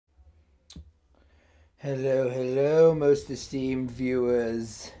Hello, hello, most esteemed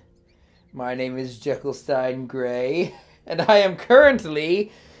viewers. My name is Jekyllstein Gray, and I am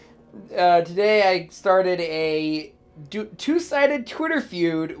currently, today I started a two-sided Twitter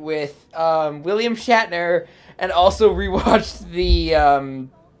feud with William Shatner, and also rewatched the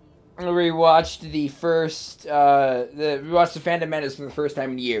Phantom Menace for the first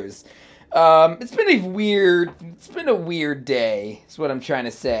time in years. It's been a weird day, is what I'm trying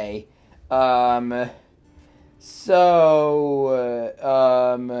to say. Yeah,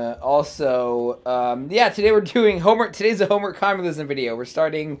 today we're doing homework. Today's a homework communism video. We're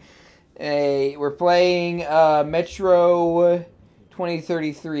playing Metro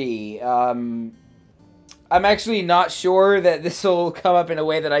 2033. I'm actually not sure that this will come up in a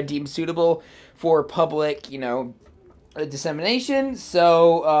way that I deem suitable for public, dissemination.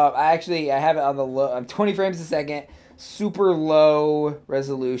 So, I have it on the low, 20 frames a second, super low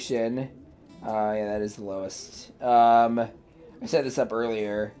resolution. Yeah, that is the lowest. I set this up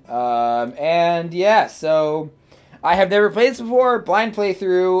earlier. And yeah, so I have never played this before. Blind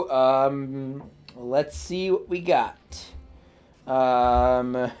playthrough. Let's see what we got.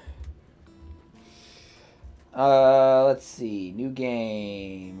 Let's see. New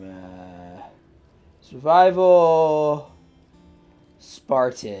game. Survival.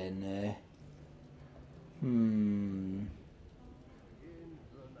 Spartan.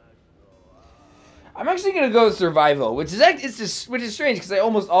 I'm actually gonna go with survival, which is strange because I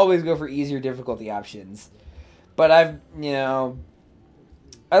almost always go for easier difficulty options. But I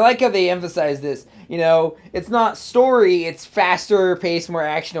like how they emphasize this. It's not story; it's faster paced, more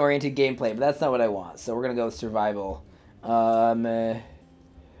action oriented gameplay. But that's not what I want, so we're gonna go with survival. Here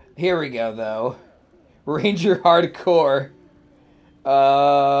we go, though. Ranger hardcore.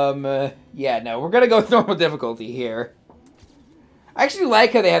 Yeah, no, we're gonna go with normal difficulty here. I actually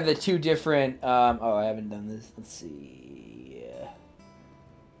like how they have the two different, oh, I haven't done this. Let's see.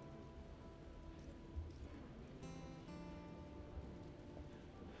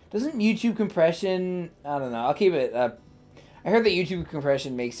 Doesn't YouTube compression, I don't know, I'll keep it up. I heard that YouTube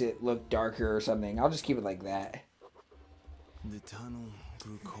compression makes it look darker or something. I'll just keep it like that. The tunnel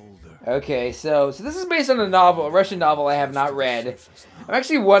grew colder. Okay, so this is based on a novel, a Russian novel I have not read. I'm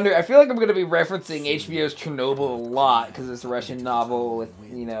actually wondering, I feel like I'm going to be referencing HBO's Chernobyl a lot, because it's a Russian novel with,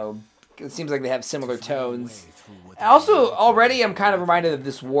 it seems like they have similar tones. Also, already I'm kind of reminded of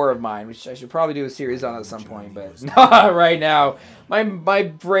This War of Mine, which I should probably do a series on at some point, but not right now. My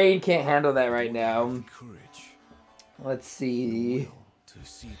brain can't handle that right now. Let's see.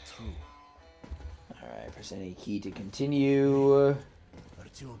 Alright, press any key to continue.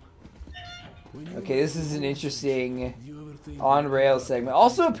 Okay, this is an interesting on-rail segment.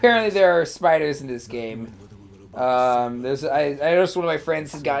 Also, apparently there are spiders in this game. I noticed one of my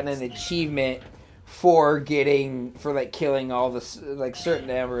friends had gotten an achievement for killing all the certain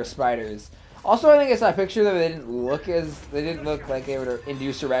number of spiders. Also, I think I saw a picture of them. They didn't look like they would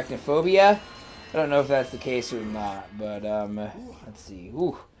induce arachnophobia. I don't know if that's the case or not, but let's see.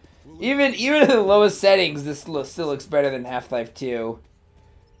 Ooh. Even at the lowest settings, this still looks better than Half-Life 2.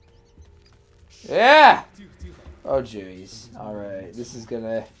 Yeah! Oh, jeez. Alright, this is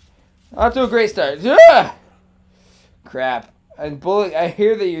gonna... Off to a great start. Ah! Crap. And I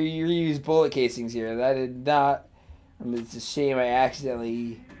hear that you use bullet casings here. That did not... it's a shame I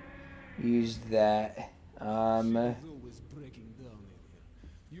accidentally used that.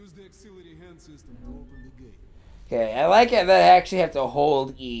 Okay, I like it that I actually have to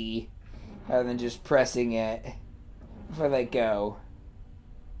hold E rather than just pressing it if I let go.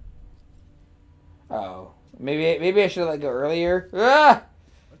 Oh, maybe I should let go earlier. Ah!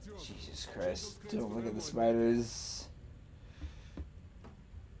 Jesus Christ! Don't look at the spiders.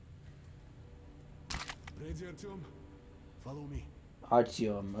 Ready, Artyom? Follow me.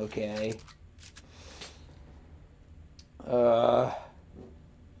 Artyom, okay. So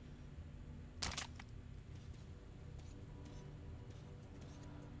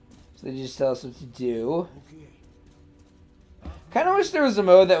they just tell us what to do. Kind of wish there was a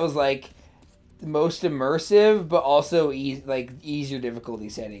mode that was like the most immersive, but also easier difficulty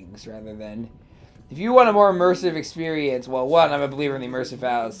settings rather than. If you want a more immersive experience, well, one, I'm a believer in the immersive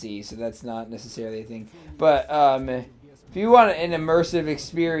fallacy, so that's not necessarily a thing. But if you want an immersive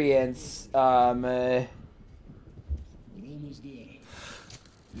experience, oh,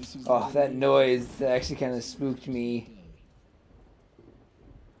 that noise that actually kind of spooked me.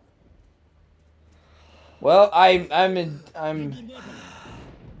 Well, I'm.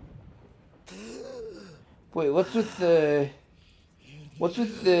 Wait, what's with the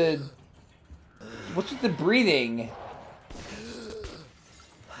breathing?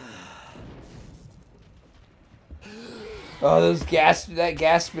 Oh, that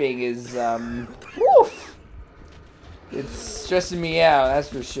gasping is, woof! It's stressing me out, that's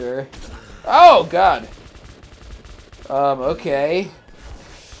for sure. Oh, God! Okay.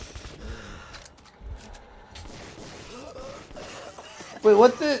 Wait,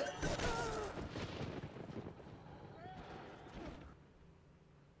 what the...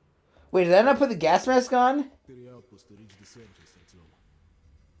 Wait, did I not put the gas mask on?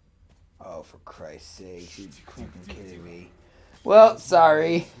 Oh, for Christ's sake, you're fucking kidding me. Well,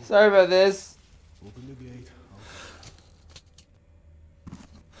 sorry. Sorry about this. Open the gate.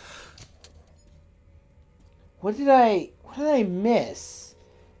 What did I miss?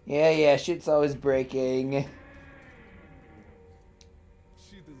 Yeah, shit's always breaking.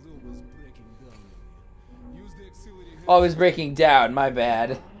 Shit is always breaking down. Use the auxiliary. Always breaking down, my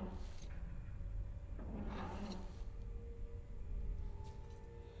bad.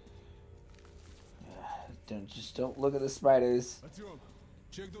 Don't look at the spiders. Artyom,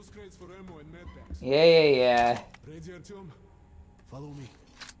 check those crates for ammo and med packs. Yeah. Ready, Artyom? Follow me.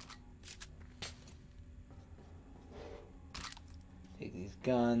 Take these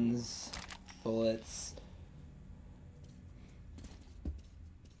guns, bullets.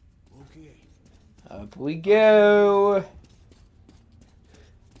 Okay. Up we go.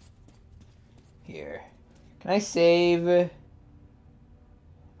 Here. Can I save?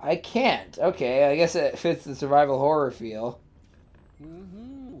 I can't. Okay, I guess it fits the survival horror feel.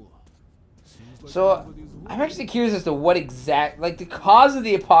 So, I'm actually curious as to what like, the cause of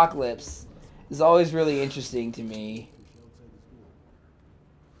the apocalypse is always really interesting to me.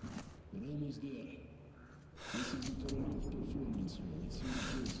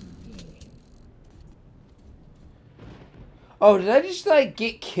 Oh, did I just, like,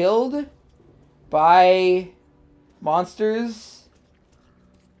 get killed by monsters?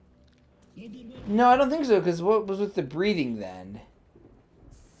 No, I don't think so, because what was with the breathing then?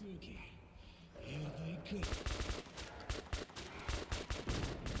 Come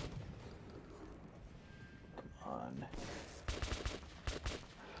on.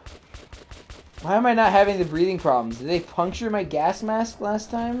 Why am I not having the breathing problems? Did they puncture my gas mask last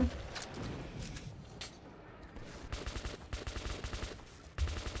time?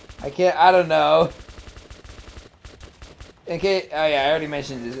 I don't know. Okay, oh yeah, I already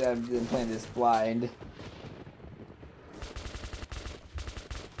mentioned this. I've been playing this blind.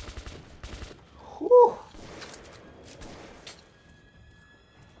 Whew.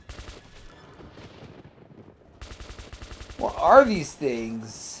 What are these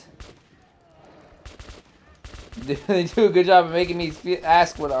things? They do a good job of making me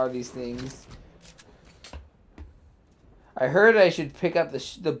ask what are these things. I heard I should pick up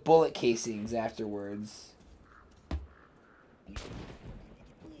the bullet casings afterwards.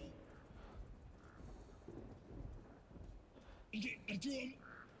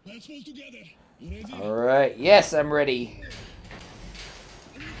 Alright, yes, I'm ready.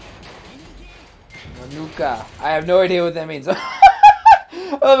 Manuka. I have no idea what that means. I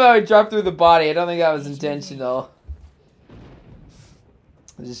love how I dropped through the body. I don't think that was intentional.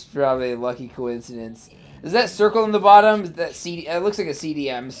 It's just probably a lucky coincidence. Is that circle in the bottom? Is that CD? It looks like a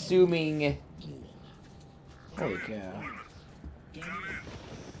CD. I'm assuming. There we go.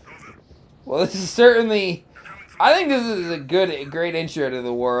 Well, this is certainly. I think this is a great intro to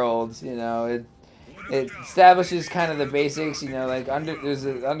the world. You know, it establishes kind of the basics. You know, like there's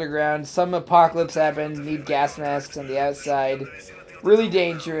an underground. Some apocalypse happens. Need gas masks on the outside. Really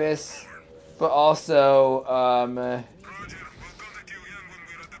dangerous, but also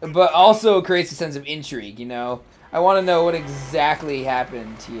creates a sense of intrigue. You know, I want to know what exactly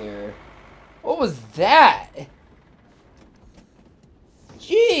happened here. What was that?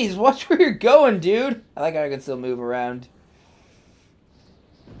 Jeez, watch where you're going, dude. I like how I can still move around.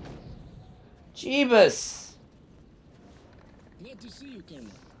 Jeebus. Glad to see you, Colonel.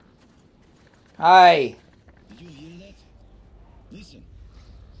 Hi. Did you hear that? Listen.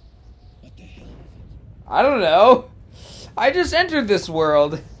 What the hell? I don't know. I just entered this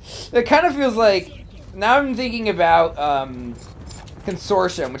world. It kind of feels like... Now I'm thinking about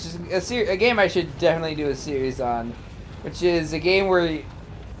Consortium, which is a game I should definitely do a series on. Which is a game where...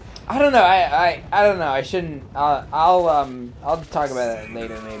 I don't know. I don't know. I shouldn't... I'll talk about that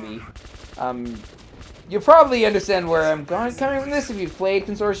later, maybe. You'll probably understand where I'm coming from this if you've played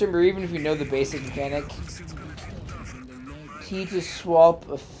Consortium, or even if you know the basic mechanic. T to swap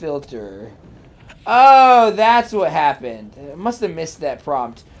a filter. Oh, that's what happened. I must have missed that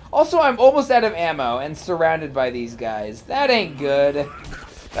prompt. Also, I'm almost out of ammo and surrounded by these guys. That ain't good.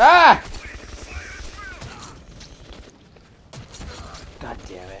 Ah! God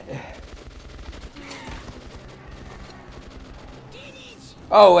damn it.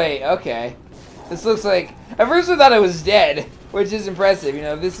 Oh wait, okay. This looks like. At first I thought I was dead, which is impressive. You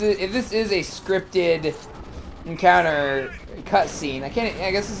know, if this is a scripted encounter cutscene, I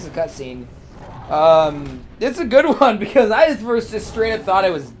guess this is a cutscene. It's a good one because I at first just straight up thought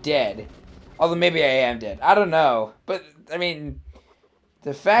I was dead. Although maybe I am dead. I don't know. But I mean,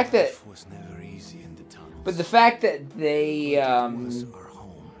 the fact that. But the fact that they.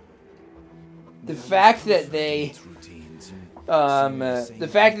 The fact that they. The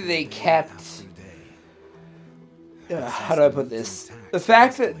fact that they kept. How do I put this? The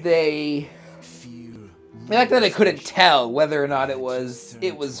fact that they. The fact that I couldn't tell whether or not it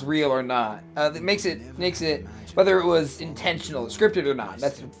was real or not. It makes it whether it was intentional, scripted or not.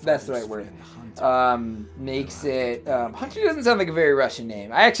 That's the right word. Makes it. Hunter doesn't sound like a very Russian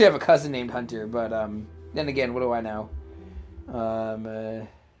name. I actually have a cousin named Hunter, but then again, what do I know?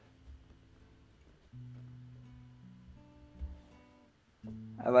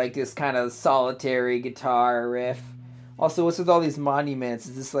 I like this kind of solitary guitar riff. Also, what's with all these monuments?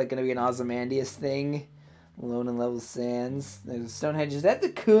 Is this like going to be an Ozymandias thing? Alone in Level Sands. There's Stonehenge. Is that the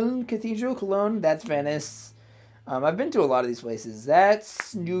Cologne Cathedral? Cologne? That's Venice. I've been to a lot of these places.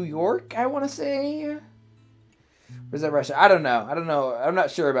 That's New York, I want to say. Or is that Russia? I don't know. I'm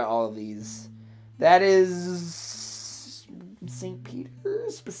not sure about all of these. That is St.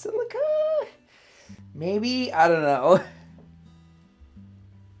 Peter's Basilica? Maybe? I don't know.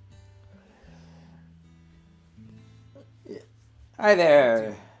 Hi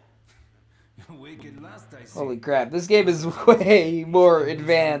there. Holy crap, this game is way more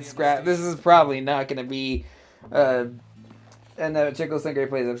advanced. Crap, this is probably not going to be a Jekyllstein Gray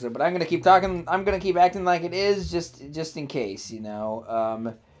Plays episode, but I'm going to keep talking. I'm going to keep acting like it is, just in case, you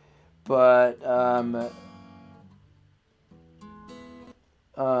know. Let's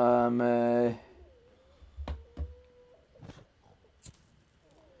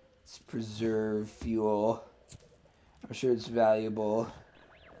preserve fuel. I'm sure it's valuable.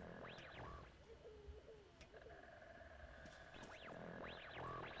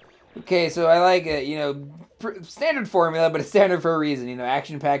 Okay, so I like it, you know, standard formula, but it's standard for a reason. You know,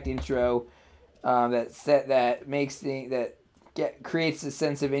 action-packed intro creates a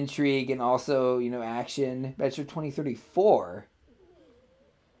sense of intrigue and also, you know, action. Betcha 2034.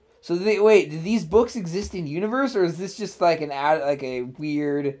 So wait, do these books exist in universe, or is this just like a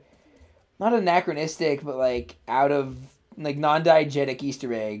weird, not anachronistic, but like out of like non-diegetic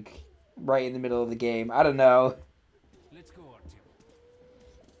Easter egg right in the middle of the game? I don't know.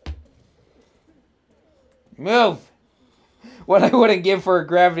 Move! What I wouldn't give for a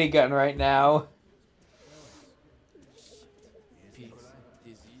gravity gun right now.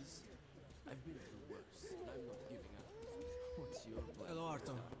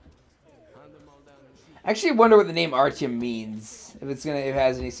 I actually wonder what the name Artyom means. If it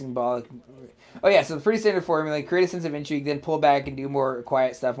has any symbolic. Oh yeah, so pretty standard formula. Create a sense of intrigue, then pull back and do more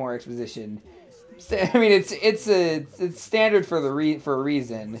quiet stuff, more exposition. I mean, it's standard for a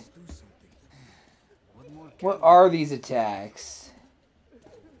reason. What are these attacks?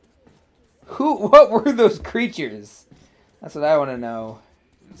 What were those creatures? That's what I want to know.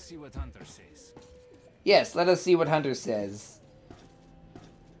 Let's see what Hunter says. Yes, let us see what Hunter says.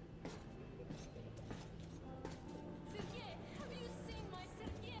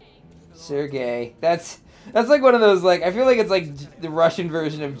 Sergey. That's like one of those, like, I feel like it's like the Russian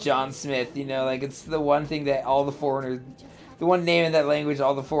version of John Smith, you know, like it's the one thing that all the foreigners, the one name in that language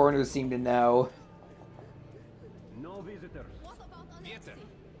all the foreigners seem to know.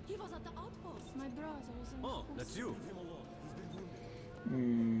 That's you.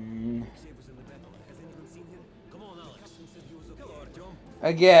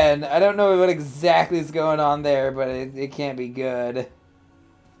 Again, I don't know what exactly is going on there, but it can't be good.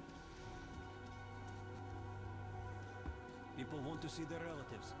 People want to see their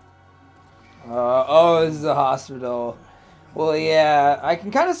relatives. Oh, this is a hospital. Well, yeah, I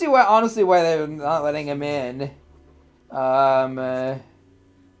can kind of see honestly, why they're not letting him in.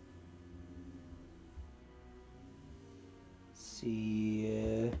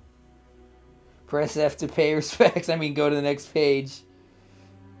 See, press F to pay respects. I mean, go to the next page.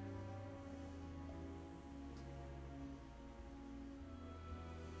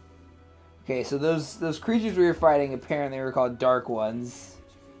 Okay, so those creatures we were fighting apparently were called Dark Ones.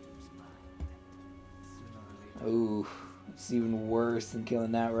 Ooh, it's even worse than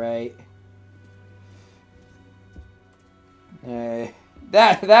killing that, right?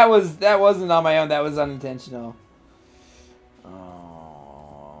 That wasn't on my own. That was unintentional.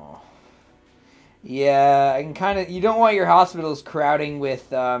 Oh. Yeah, I can kind of. You don't want your hospitals crowding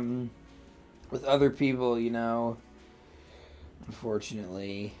with other people, you know.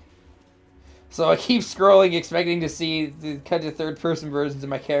 Unfortunately. So I keep scrolling, expecting to see the cut to third-person versions of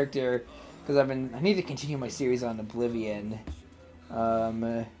my character, because I need to continue my series on Oblivion.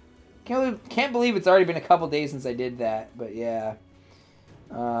 Can't believe it's already been a couple days since I did that, but yeah.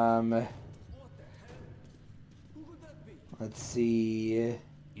 Let's see.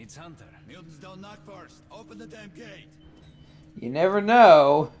 It's Hunter. Mutants don't knock first. Open the damn gate. You never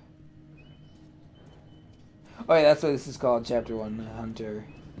know. Oh yeah, that's what this is called, Chapter 1, Hunter.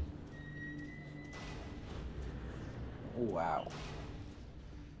 Wow.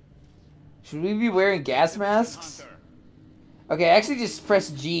 Should we be wearing gas masks? Okay, I actually just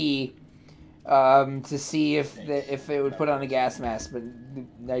pressed G to see if it would put on a gas mask, but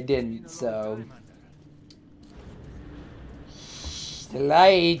I didn't, so... The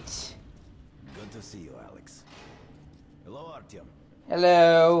light! Good to see you, Alex. Hello, Artyom.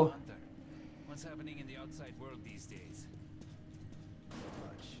 Hello! Hunter, what's happening in the outside world these days?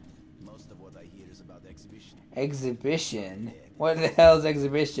 Most of what I hear is about the exhibition. Exhibition? What the hell is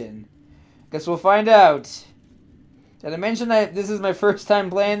exhibition? Guess we'll find out. Did I mention that this is my first time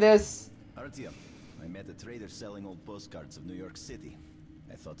playing this? Artyom, I met a trader selling old postcards of New York City.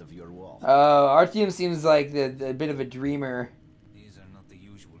 I thought of your wall. Oh, Artyom seems like a bit of a dreamer. These are not the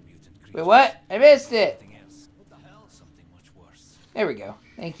usual mutant creatures. Wait, what? I missed it! Something else. What the hell? Something much worse. There we go.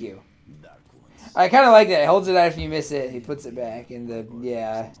 Thank you. Dark ones. I kind of like that. He holds it out if you miss it. He puts it back in the...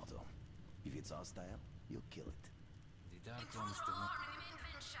 Yeah. If it's hostile, you'll kill it. The dark ones do not.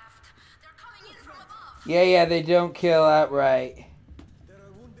 Yeah, they don't kill outright. There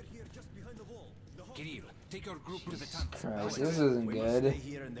are wounded here just behind the wall. The Kirill, take your group to the tunnel. Christ, this isn't We must good. stay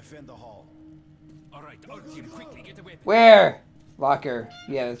here and defend the hall. All right, Artyom, quickly get away. Where? Locker.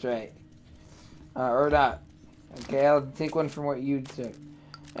 Yeah, that's right. Or not. Okay, I'll take one from what you took.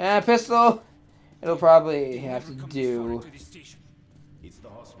 Pistol. It'll probably have to do. It's the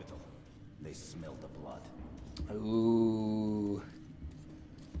hospital. They smell the blood. Ooh.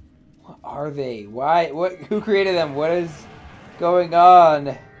 What are they? Why? What? Who created them? What is going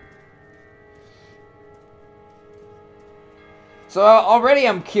on? So already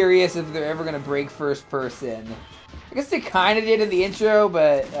I'm curious if they're ever gonna break first person. I guess they kind of did in the intro,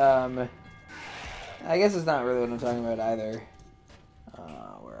 but I guess it's not really what I'm talking about either.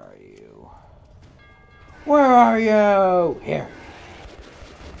 Where are you? Where are you? Here.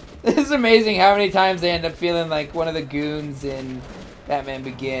 This is amazing how many times they end up feeling like one of the goons in Batman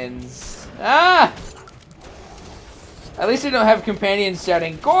Begins. Ah! At least they don't have companions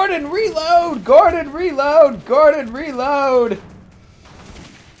shouting, "Gordon, reload! Gordon, reload! Gordon, reload!"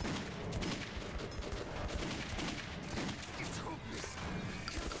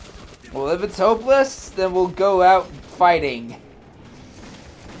 Well, if it's hopeless, then we'll go out fighting.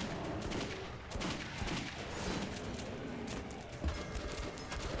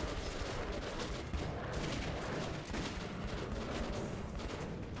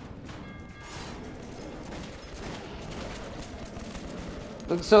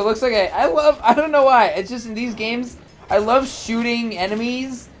 So it looks like I don't know why. It's just in these games, I love shooting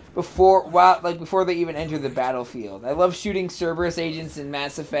enemies before they even enter the battlefield. I love shooting Cerberus agents in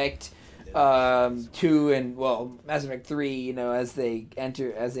Mass Effect 2 and Mass Effect 3, you know, as they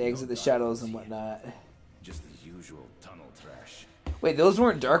exit the shuttles and whatnot. Just the usual tunnel trash. Wait, those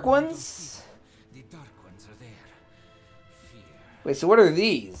weren't dark ones? The dark ones are there. Fear. Wait, so what are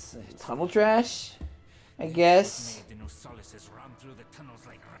these? Tunnel trash? I guess. Made the Nosalises run through the tunnels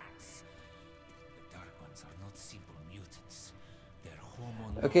like rats. The dark ones are not simple mutants. They're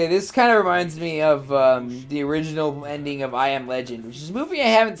homo. Okay, this kind of reminds me of the original ending of I Am Legend, which is a movie I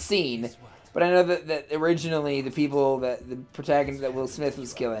haven't seen, but I know that originally the people that the protagonist that Will Smith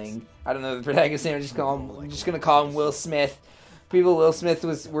was killing, I don't know the protagonist's name, I'm just gonna call him Will Smith. People Will Smith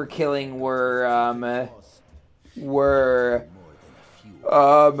were killing were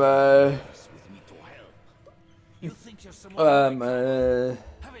You think you're someone like uh,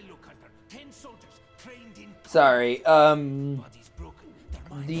 Have a look, Hunter. 10 soldiers trained in sorry, bodies broken. Their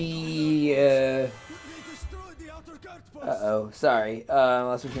minds the, They destroyed the outer guard post. uh-oh, sorry,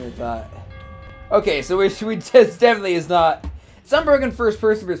 lost my train of thought. Okay, so we just definitely is not, it's unbroken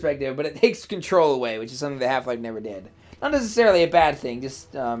first-person perspective, but it takes control away, which is something that Half-Life never did. Not necessarily a bad thing,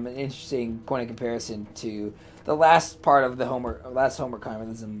 just an interesting point of comparison to the last part of the last homework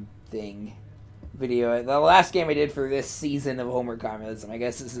communism thing video. The last game I did for this season of homework communism. I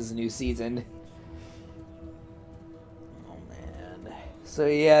guess this is a new season. Oh man. So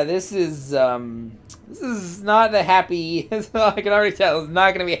yeah, this is not a happy. I can already tell it's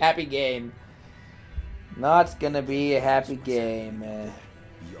not gonna be a happy game. Not gonna be a happy game.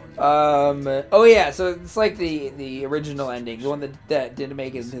 Beyond Oh yeah, so it's like the original ending, the one that didn't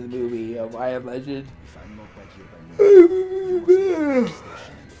make it into the movie of I Am Legend. If I'm not back here by noon,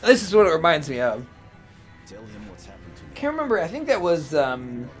 This is what it reminds me of. tell him what's happened to me. Can't remember. I think that was I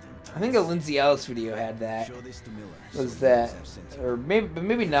think a Lindsay Ellis video had that. Show this to Miller. Was that, or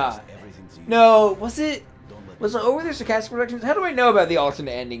maybe not? Everything to you. No, was it? Don't let Was it Over the Sarcastic Productions? How do I know about the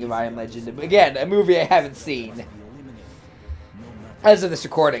alternate ending of I Am Legend? Again, a movie I haven't seen. As of this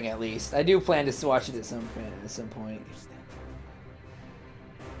recording, at least. I do plan to watch it at some point.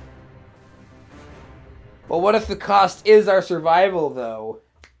 Well, what if the cost is our survival, though?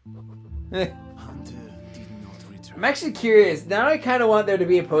 Hunter did not return. I'm actually curious. Now I kind of want there to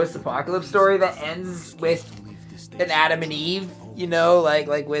be a post-apocalypse story that ends with an Adam and Eve. You know, like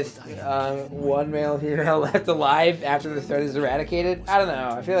with one male hero left alive after the threat is eradicated. I don't know.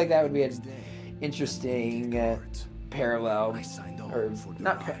 I feel like that would be an interesting parallel. Or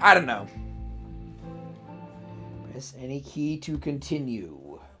not, I don't know. Press any key to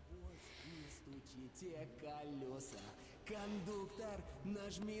continue.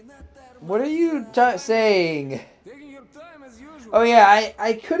 What are you saying? Oh yeah,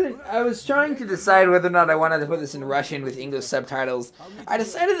 I couldn't, I was trying to decide whether or not I wanted to put this in Russian with English subtitles. I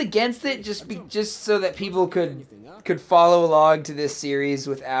decided against it just so that people could follow along to this series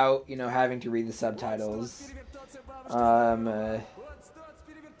without, you know, having to read the subtitles.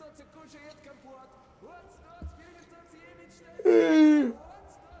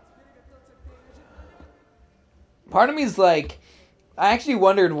 Part of me is like, I actually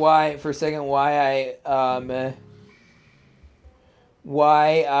wondered for a second why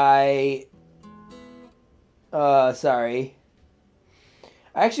sorry.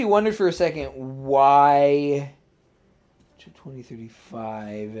 I actually wondered for a second why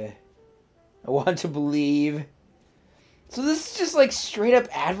 2035. I want to believe. So this is just like straight up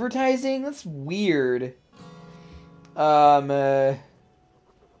advertising? That's weird.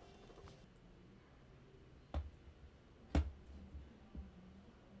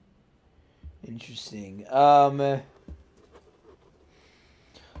 Interesting.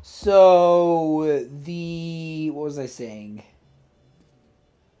 So what was I saying?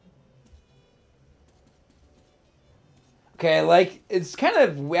 Okay, like it's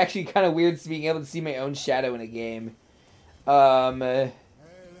actually kind of weird being able to see my own shadow in a game. For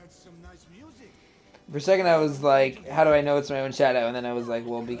a second I was like, how do I know it's my own shadow? And then I was like,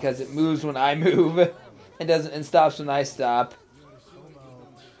 well, because it moves when I move and stops when I stop.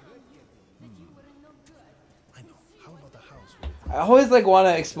 I always like want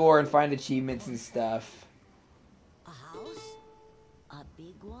to explore and find achievements and stuff. A house? A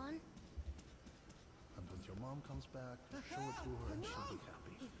big one? And when your mom comes back, show it to her and she'll be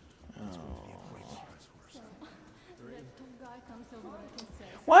happy. It's going to be a great surprise for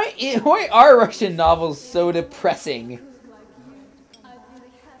us. Why are Russian novels so depressing?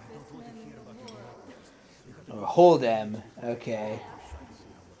 Oh, hold them. Okay.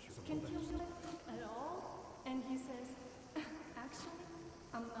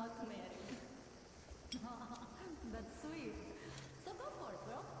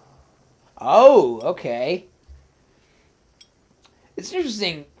 Oh, okay. It's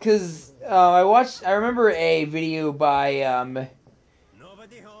interesting because I remember a video by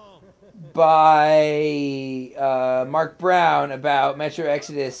Mark Brown about Metro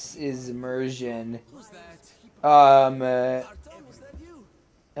Exodus's immersion.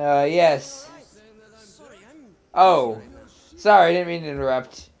 Yes. Oh, sorry, I didn't mean to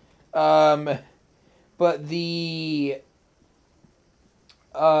interrupt. But the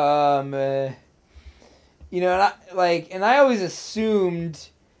you know, and I always assumed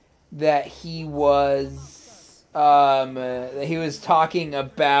that he was talking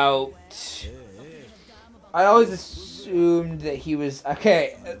about. I always assumed that he was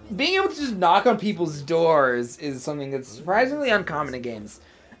okay. Being able to just knock on people's doors is something that's surprisingly uncommon in games.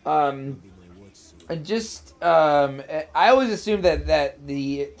 I always assumed that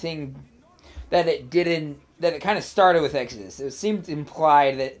the thing that it kind of started with Exodus. It seemed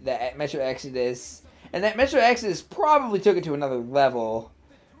implied that Metro Exodus, and that Metro Exodus probably took it to another level.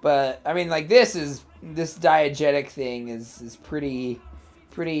 But I mean, like this diegetic thing is pretty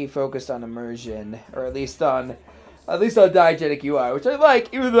focused on immersion, or at least on diegetic UI, which I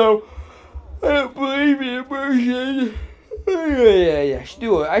like, even though I don't believe in immersion. Yeah, I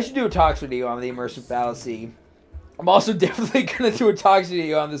should do a talks video on the immersive fallacy. I'm also definitely gonna do a talks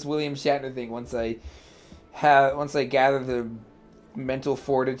video on this William Shatner thing once I gather the mental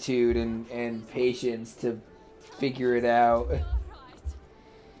fortitude and patience to figure it out.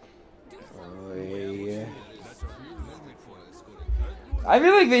 Oh, yeah. I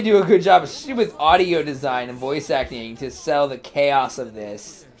feel like they do a good job, especially with audio design and voice acting, to sell the chaos of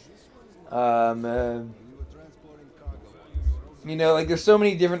this. You know, like, there's so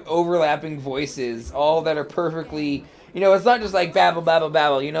many different overlapping voices, all that are perfectly... You know, it's not just like babble, babble,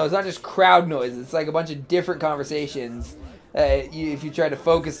 babble. You know, it's not just crowd noise. It's like a bunch of different conversations that if you try to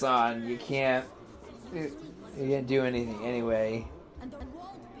focus on, you can't do anything anyway.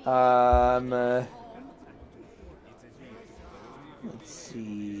 Let's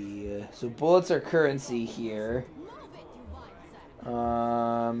see. So bullets are currency here. Make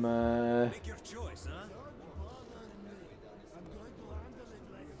your choice, huh?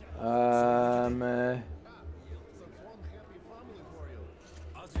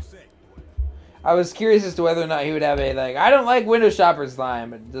 I was curious as to whether or not he would have a, like, I don't like window shoppers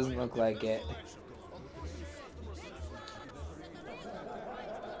line, but it doesn't look like it.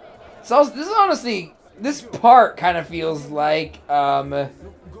 So this is honestly, this part kind of feels like,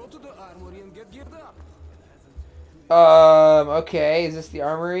 okay, is this the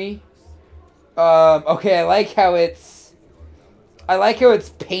armory? Okay, I like how it's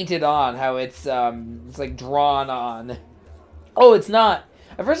painted on, how it's like drawn on. Oh, it's not.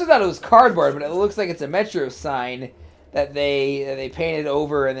 At first I thought it was cardboard, but it looks like it's a metro sign that they painted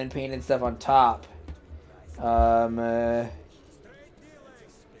over and then painted stuff on top.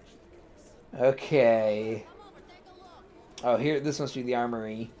 Okay. Oh, here, this must be the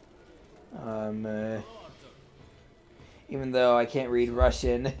armory. Even though I can't read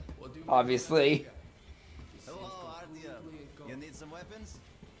Russian, obviously. Hello, Artyom. You need some weapons?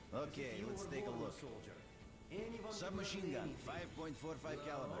 Okay, let's take a look. Submachine gun, 5.45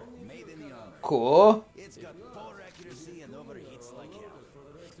 caliber, made in the armor. Cool. It's got poor accuracy and overheats like hell.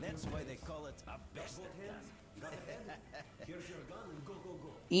 That's why they call it a bastard gun. Here's your gun and go.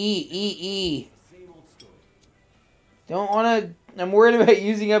 E. Don't wanna... I'm worried about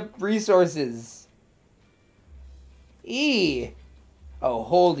using up resources. E. Oh,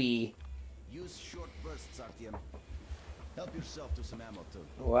 hold E. Use short bursts, Artyom. Help yourself to some ammo, too.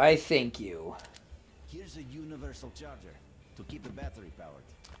 Why, thank you. Here's a universal charger to keep the battery powered.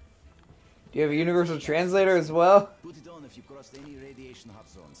 Do you have a universal translator as well? Put it on if you crossed any radiation hot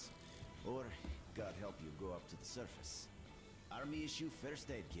zones. Or, God help you, go up to the surface. Army issue first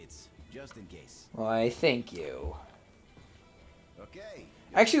aid kits, just in case. Why, thank you. Okay.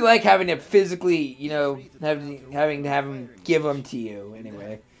 I actually like having to physically, you know, having to have them give them to you,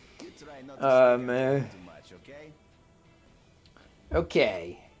 anyway. You try not to too much, okay?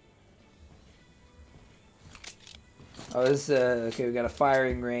 Okay. Oh, this, okay, we got a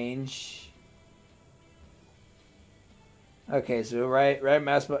firing range. Okay, so right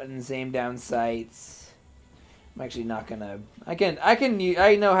mouse button, aim down sights. I'm actually not gonna, I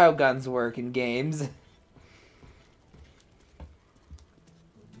know how guns work in games. Do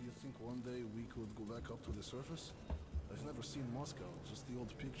you think one day we could go back up to the surface? I've never seen Moscow, just the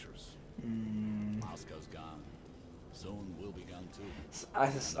old pictures. Moscow's gone. Soon will be gone too.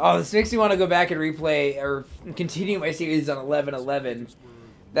 Oh, this makes me want to go back and replay or continue my series on 1111.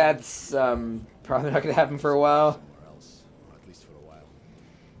 That's probably not going to happen for a while. Somewhere else, or at least for a while.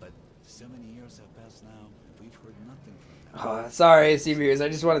 But so many years have passed now, we've heard nothing from them. Oh, sorry, Seaviers. I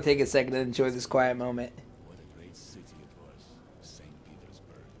just want to take a second and enjoy this quiet moment. What a great city it was, St.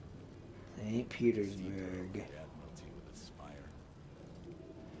 Petersburg. St. Petersburg. The Admiralty with its spire.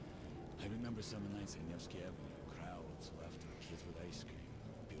 I remember summer nights in Nevsky Avenue. Crowds, laughter, kids with ice cream,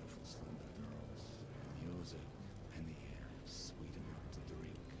 beautiful slender girls, music, and the air sweet enough to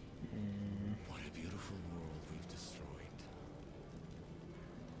drink. What a beautiful world we've destroyed.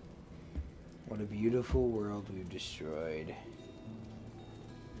 What a beautiful world we've destroyed.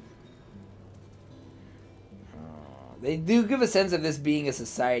 They do give a sense of this being a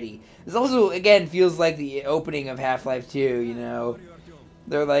society. This also, again, feels like the opening of Half-Life 2, you know.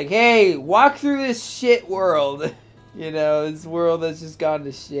 They're like, hey, walk through this shit world. You know, this world that's just gone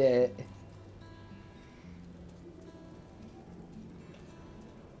to shit.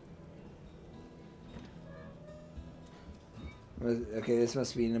 Okay, this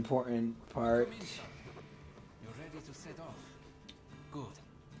must be an important part. You're ready to set off. Good.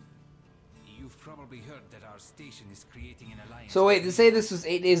 You've probably heard that our station is creating an alliance. So wait, they say this was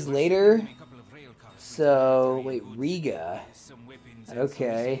 8 days later? So, wait, Riga.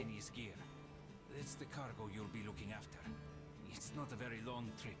 Okay. It's the cargo you'll be looking after. It's not a very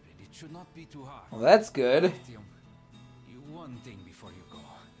long trip, and it should not be too hard. Well, that's good. Artyom, one thing before you go.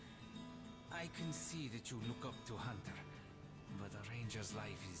 I can see that you look up to Hunter, but a ranger's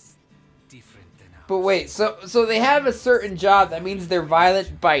life is different than ours. But wait, so they have a certain job that means they're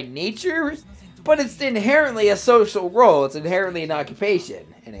violent by nature? But it's inherently a social role. It's inherently an occupation.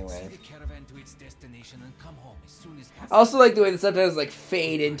 Anyway. The caravan to its destination and come home as soon as I possible. also like the way the subtitles like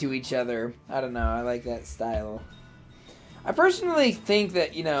fade into each other. I don't know. I like that style. I personally think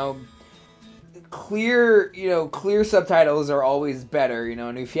that, you know, clear subtitles are always better, you know,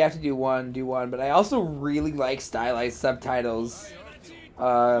 and if you have to do one, do one. But I also really like stylized subtitles.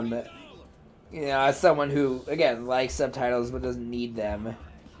 You know, as someone who, again, likes subtitles but doesn't need them.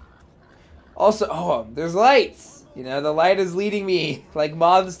 Also, oh, there's lights! You know, the light is leading me like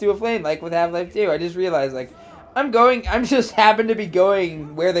moths to a flame, like with Half-Life 2. I just realized, like, I'm just happen to be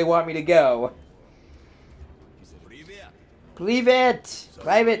going where they want me to go. Believe it!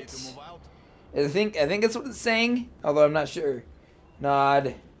 Private! I think that's what it's saying, although I'm not sure.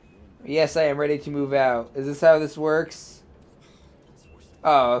 Nod. Yes, I am ready to move out. Is this how this works?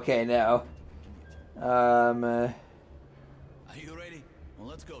 Oh, okay, no. Are you ready? Well,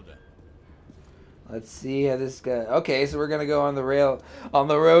 let's go then. Let's see how this goes. Okay, so we're gonna go on the rail. On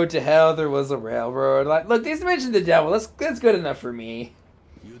the road to hell, there was a railroad. Like, look, they mentioned the devil. That's good enough for me.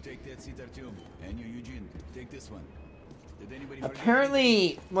 You take that cedar tube, and you, Eugene, take this one. Did anybody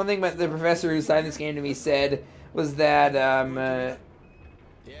Apparently, one thing about the professor who signed this game to me said was that Yeah,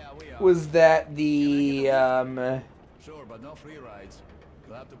 we are. Sure, but no free rides.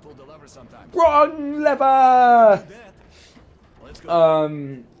 You'll have to pull the lever sometime. wrong lever. Let's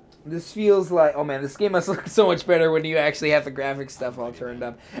go. This feels like, oh man, this game must look so much better when you actually have the graphic stuff all turned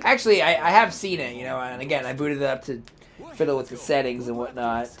up. Actually, I have seen it, you know, and again, I booted it up to fiddle with the settings and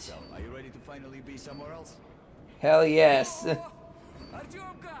whatnot. So, are you ready to finally be somewhere else? Hell yes.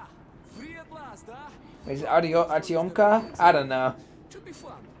 Artyomka! Free at last, huh? Is it Artyomka? I don't know. Should be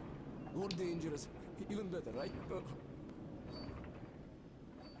fun. More dangerous. Even better, right?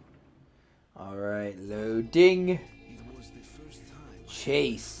 Alright, loading. It was the first time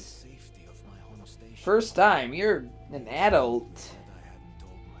Chase. the safety of my home station First time, you're an adult. that I hadn't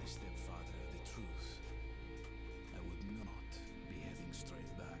told my stepfather the truth. I would not be heading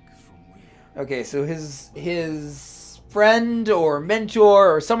straight back from Riga. Okay, so his friend or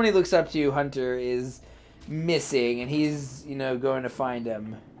mentor or someone he looks up to, Hunter, is missing, and he's, you know, going to find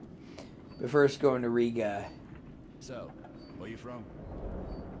him. But first going to Riga. So, where you from?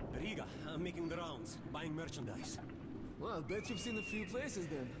 Riga, I'm making the rounds, buying merchandise. Well, I bet you've seen a few places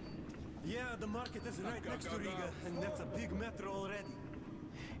then. Yeah, the market is right next to Riga, and that's a big metro already.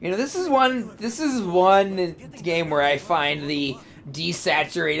 You know, this is one game where I find the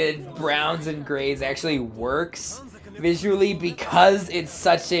desaturated browns and grays actually works visually because it's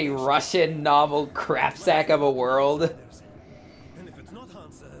such a Russian novel crapsack of a world. And if it's not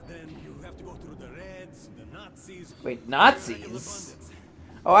Hansa, then you have to go through the Reds, the Nazis. Wait, Nazis?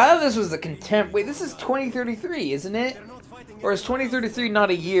 Oh, I thought this was a contempt. Wait, this is 2033, isn't it? Or is 2033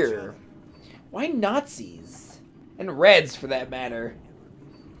 not a year? Why Nazis? And Reds, for that matter.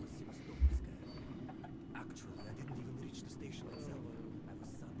 Actually, I didn't even reach the station itself. I was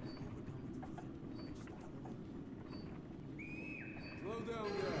Slow down,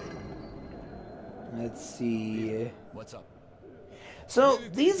 guy. Let's see. What's up? So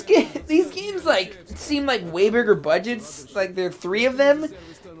these games like seem like way bigger budgets. Like there are 3 of them,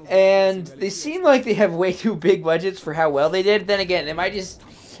 and they seem like they have way too big budgets for how well they did. Then again, it might just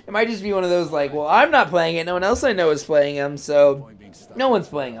be one of those like, well, I'm not playing it. No one else I know is playing them, so no one's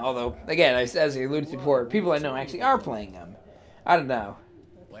playing. Although again, as I alluded to before, people I know actually are playing them. I don't know.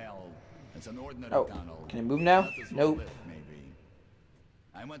 Well, it's an ordinary Oh, tunnel. can I move now? Not as Nope. well lit, maybe.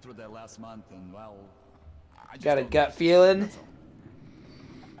 I went through that last month, and well, I just Got a don't gut know. feeling. That's all.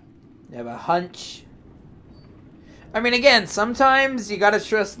 You have a hunch. I mean, again, sometimes you gotta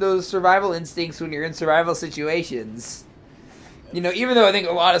trust those survival instincts when you're in survival situations. You know, even though I think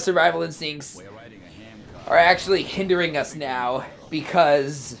a lot of survival instincts We're riding a ham car. are actually hindering us now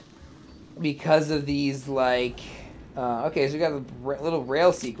because of these, like... okay, so we got a little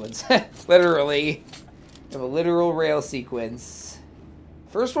rail sequence. Literally. We have a literal rail sequence.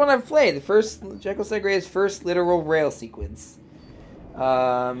 First one I've played. The first... Jekyllstein Gray's first literal rail sequence.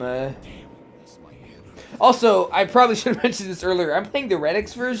 Also, I probably should have mentioned this earlier. I'm playing the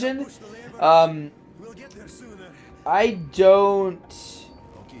Redux version. We'll get there sooner. I don't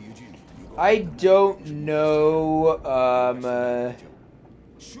Okay, Eugene, you go. I don't know.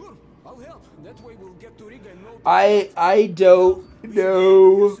 Sure, I'll help. That way we'll get to Riga in no time. I don't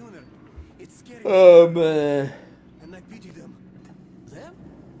know. Sooner. It's scary. And I pity them. Them?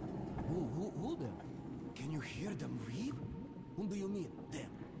 Who them? Can you hear them weep? Whom do you mean? Them.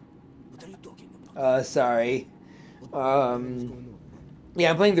 What are you talking about? Sorry. Yeah,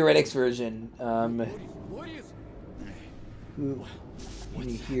 I'm playing the Redux version. Boris? Who, when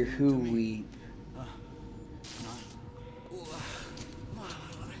you hear who weep.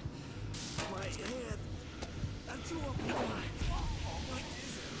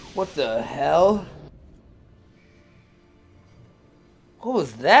 What the hell? What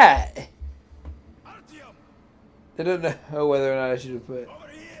was that? I don't know whether or not I should have put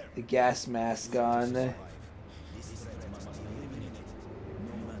the gas mask on.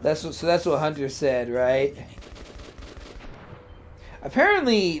 So that's what Hunter said, right?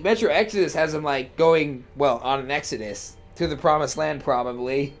 Apparently, Metro Exodus has him like going, well, on an exodus to the Promised Land,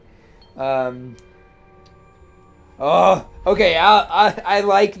 probably. Oh, okay. I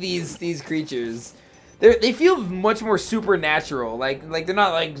like these creatures. They feel much more supernatural. Like they're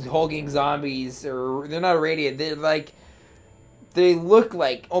not like hulking zombies, or they're not radiant. They look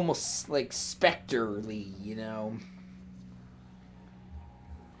like almost like spectrally, you know.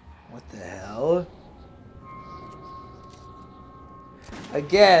 What the hell?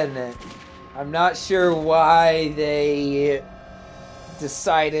 Again, I'm not sure why they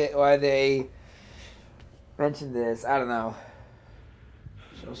mentioned this. I don't know.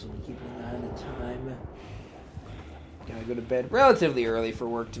 Should also be keeping an eye on the time. Gotta go to bed relatively early for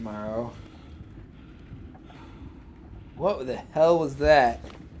work tomorrow. What the hell was that?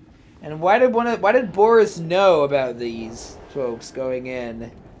 And why did Boris know about these folks going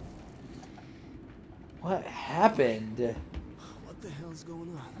in? What happened? What the hell's going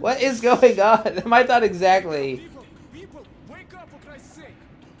on? What is going on? My thought exactly. People, wake up for Christ's sake!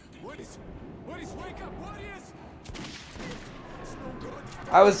 What is, wake up, what is? It's no good.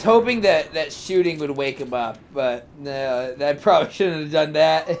 I was hoping that shooting would wake him up, but no, I probably shouldn't have done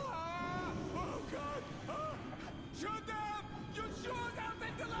that. Oh God! Shoot them! You shoot! I'll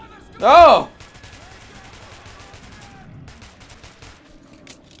take the ladders! Oh!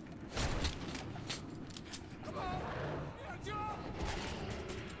 Come on! Here, Joe!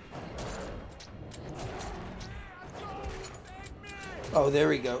 Oh, there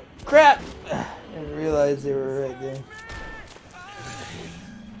we go. Crap! I didn't realize they were right there.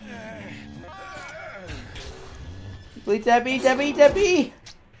 Bleep tappy, tappy, tappy!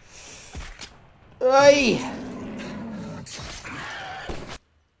 Oi!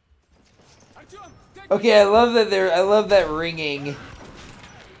 Okay, I love that ringing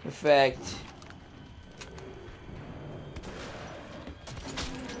effect.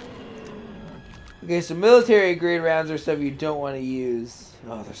 Okay, so military grade rounds are stuff you don't want to use.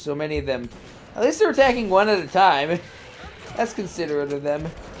 Oh, there's so many of them. At least they're attacking one at a time. That's considerate of them.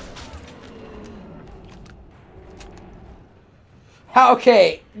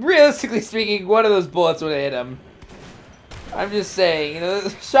 Okay, realistically speaking, one of those bullets would have hit him. I'm just saying, you know,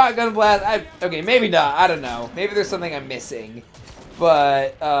 shotgun blast. Okay, maybe not. I don't know. Maybe there's something I'm missing.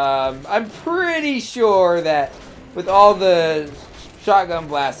 But I'm pretty sure that with all the shotgun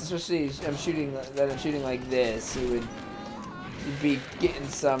blasts, especially I'm shooting like this, it would be getting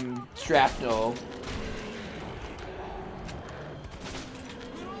some shrapnel.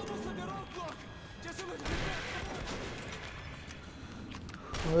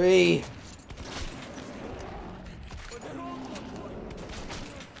 Wait.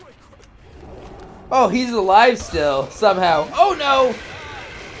 Oh, he's alive still, somehow. Oh no!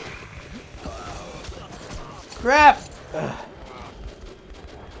 Crap! Ugh.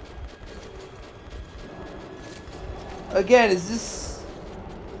 Again, is this...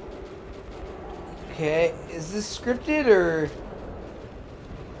 Okay, is this scripted, or...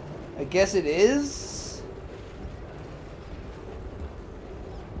 I guess it is?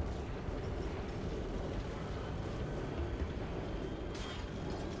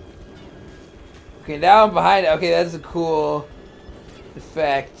 Okay, now I'm behind it. Okay, that's a cool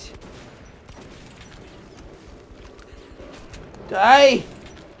effect. Die!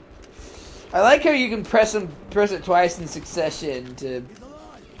 I like how you can press it twice in succession to...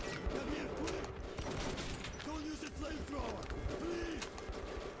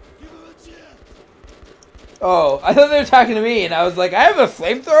 Oh, I thought they were talking to me, and I was like, I have a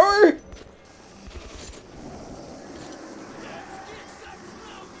flamethrower?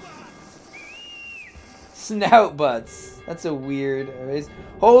 Snout butts. That's a weird race.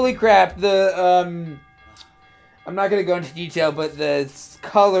 Holy crap, the, I'm not gonna go into detail, but the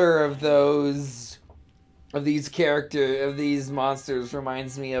color of these monsters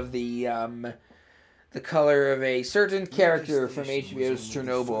reminds me of the color of a certain character from HBO's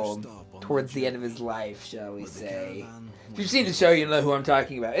Chernobyl towards the end of his life, shall we say. If you've seen the show, you know who I'm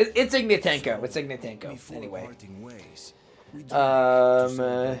talking about. It's Ignatenko. It's Ignatenko. Anyway.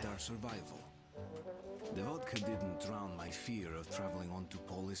 The vodka didn't drown my fear of traveling on to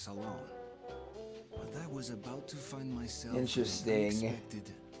Polis alone. But I was about to find myself interesting. an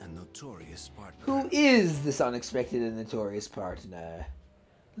unexpected and notorious partner. Who is this unexpected and notorious partner?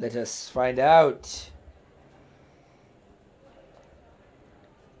 Let us find out.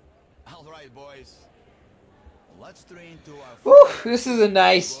 right, boys. Let's train to our Whew, this is a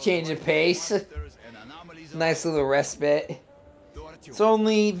nice change of pace. monsters and anomalies. Nice little respite. To Artyom. It's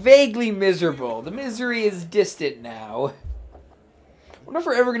only vaguely miserable. The misery is distant now. I wonder if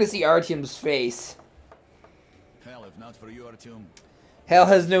we're ever going to see Artyom's face. Hell, if not for you, Artyom, Hell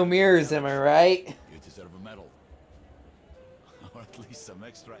has no mirrors, am I right? you deserve a medal. Or at least some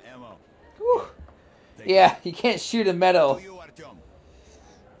extra ammo. Whew. Yeah, you can't shoot a medal. To you, Artyom.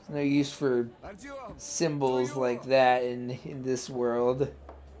 No use for Artyom, symbols like that in this world.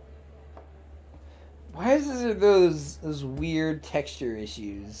 Why is there those weird texture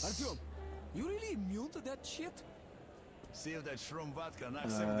issues? Artyom, you really immune to that shit? See if that shroom vodka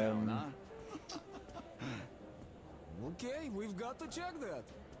knocks him down, huh? Okay, we've got to check that.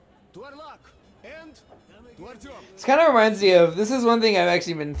 To our luck. And to Artyom. This kind of reminds me of, this is one thing I've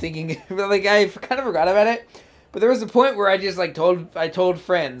actually been thinking, like I kind of forgot about it, but there was a point where I just like told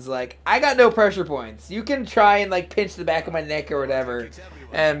friends, like, I got no pressure points. You can try and like pinch the back of my neck or whatever,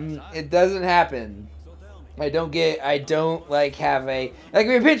 and it doesn't happen. I don't like have a, like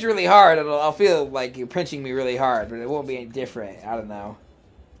if you pinch really hard, I'll feel like you're pinching me really hard, but it won't be any different. I don't know.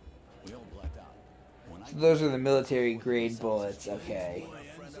 We all blacked out. When I So those are the military grade bullets, okay.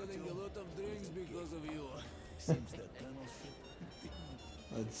 I'm selling a lot of drinks because of you. seems that tunnel shit.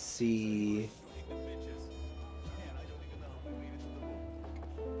 Let's see.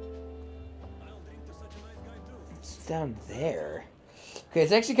 It's down there. Okay,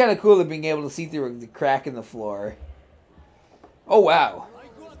 it's actually kind of cool being able to see through the crack in the floor. Oh, wow. I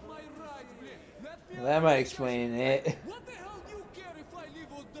got my right, Blake. Let me Well, that might explain it. What the hell do you care if I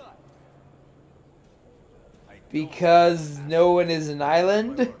live or die? Because no one is an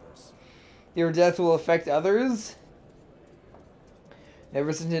island? Your death will affect others?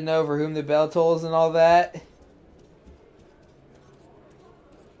 Never seem to know for whom the bell tolls and all that?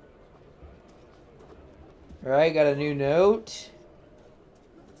 Alright, got a new note.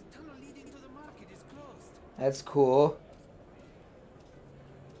 The tunnel leading to the market is closed. That's cool.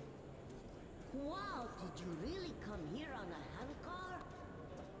 Wow, did you really come here on a handcar?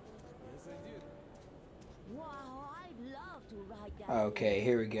 Yes, I did. Wow, I'd love to ride that. Okay,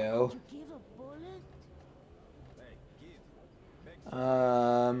 here we go. Would you give a bullet?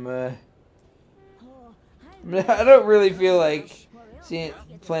 I don't really feel like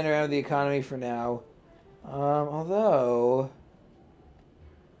playing around with the economy for now. Although,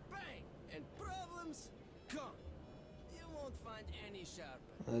 Bang! And problems come. You won't find any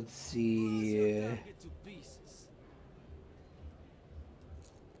sharper. let's see. Target to pieces.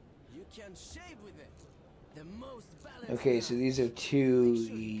 You can shave with it. The most balanced Okay, so knife. these are two Make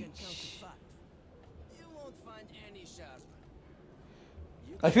sure you can count to each. 5. You won't find any sharper.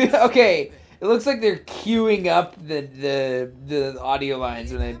 You I can feel shave okay. with it. It looks like they're queuing up the audio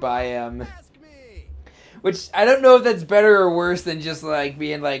lines when I buy them. Ask me. Which I don't know if that's better or worse than just like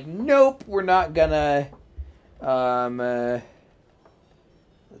being like, nope, we're not gonna. Let's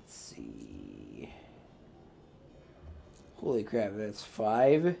see. Holy crap, that's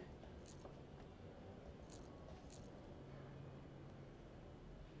 5.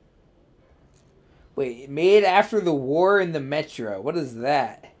 Wait, made after the war in the Metro. What is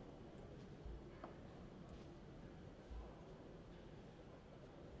that?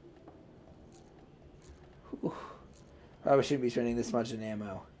 Whew. Probably shouldn't be spending this much on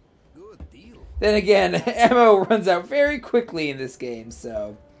ammo. Good deal. Then again, ammo runs out very quickly in this game,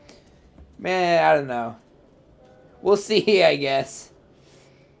 so... Man, I don't know. We'll see, I guess.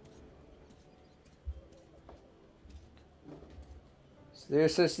 Is there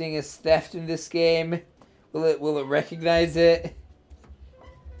such thing as theft in this game? Will it recognize it?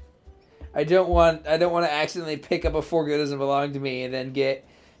 I don't want to accidentally pick up a fork that doesn't belong to me and then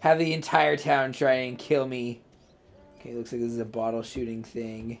have the entire town try and kill me. Okay, looks like this is a bottle shooting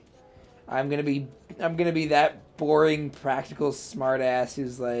thing. I'm gonna be that boring practical smartass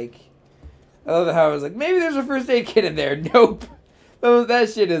who's like, I love how I was like, maybe there's a first aid kit in there. Nope,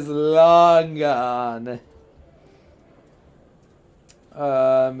 that shit is long gone.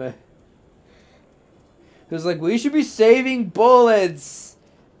 Who's like, we should be saving bullets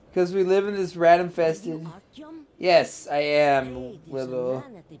because we live in this rat infested. Artyom? Yes, I Hey, am, there's little. a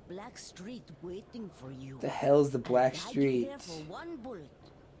man at the Black Street waiting for you. The hell's the Black I'd guide you Street? there for one bullet.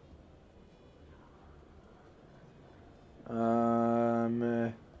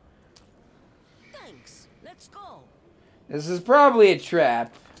 Thanks. Let's go. This is probably a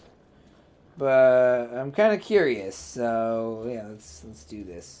trap, but I'm kind of curious. So yeah, let's do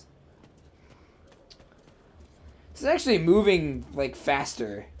this. This is actually moving like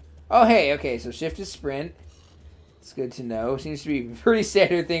faster. Oh hey, okay. So shift is sprint. It's good to know. Seems to be a pretty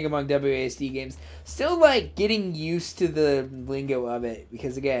standard thing among WASD games. Still, like, getting used to the lingo of it.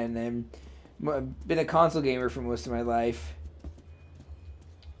 Because, again, I've been a console gamer for most of my life.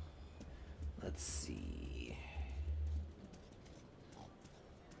 Let's see.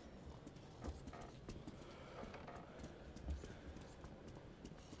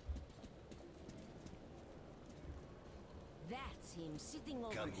 That's him sitting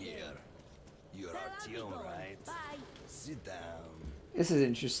over Come there. here. You're Where our are we team, going? right? Bye. Sit down. This is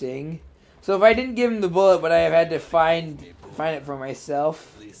interesting. So if I didn't give him the bullet, would I have had to find it for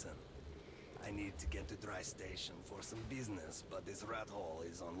myself? Listen, I need to get to Dry Station for some business, but this rat hole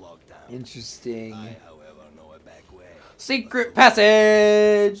is on lockdown. Interesting. I, however, know a back way. Secret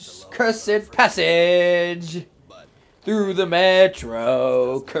passage! Cursed passage! But Through the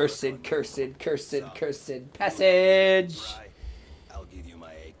metro! Cursed, cursed, cursed, cursed passage! try, I'll give you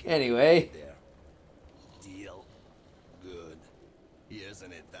my AK. Anyway. There. Deal? Good. Here's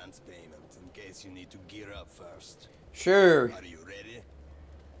an advance payment in case you need to gear up first. Sure. Are you ready?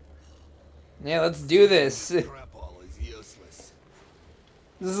 Yeah, let's do this. The crap hole is useless.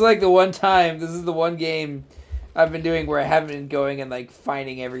 This is like the one time, this is the one game I've been doing where I haven't been going and like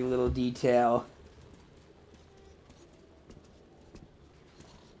finding every little detail.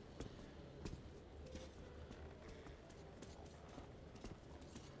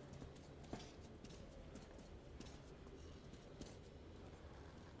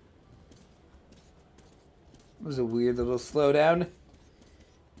 It was a weird little slowdown.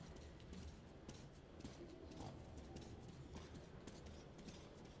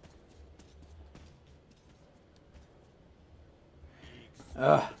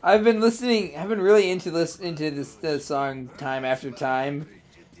 I've been really into this song time after time,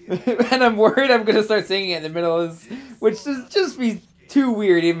 and I'm worried I'm gonna start singing it in the middle of this, which is just be too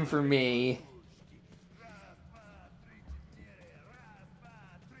weird even for me.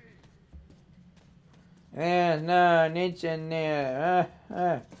 We're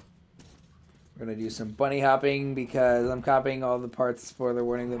gonna do some bunny hopping because I'm copying all the parts, spoiler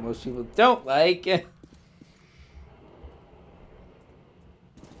warning, that most people don't like.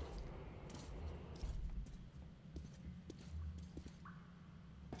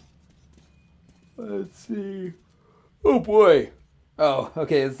 Let's see. Oh boy. Oh,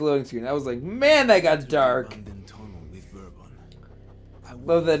 okay, it's loading screen. I was like, man, that got dark. Abandoned tunnel with Bourbon. I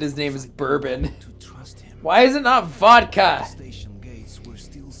Love that his name is Bourbon. to trust him. Why is it not vodka? Station gates were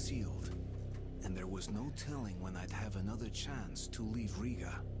still sealed, and there was no telling when I'd have another chance to leave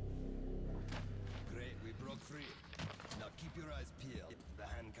Riga. Great, we broke free. Now keep your eyes peeled. The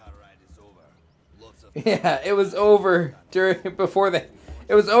handcar ride is over. Lots of Yeah, it was over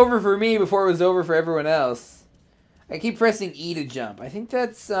it was over for me before it was over for everyone else. I keep pressing E to jump. I think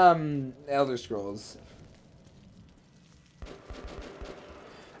that's Elder Scrolls.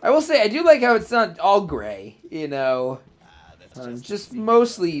 I will say I do like how it's not all gray, you know. Just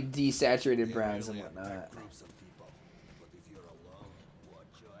mostly desaturated browns and whatnot. groups of people. But if you're alone,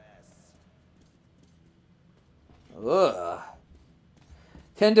 watch your ass. Ugh.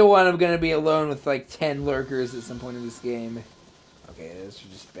 10 to 1, I'm gonna be alone with like 10 lurkers at some point in this game. Okay, those are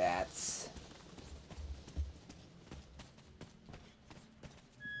just bats.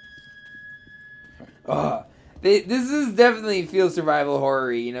 Oh, this is definitely feels survival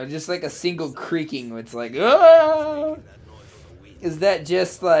horror, you know, just like a single creaking. It's like, oh! Is that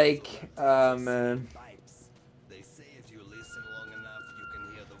just like, Pipes. They say if you listen long enough, you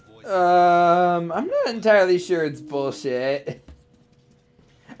can hear the voice. I'm not entirely sure it's bullshit.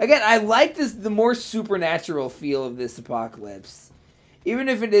 Again, I like the more supernatural feel of this apocalypse. Even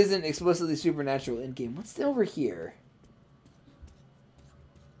if it isn't explicitly supernatural in-game. What's over here?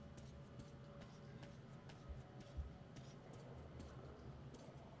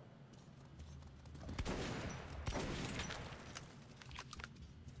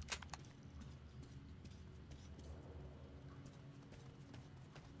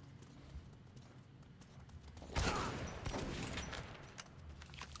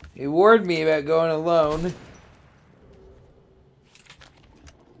 He warned me about going alone.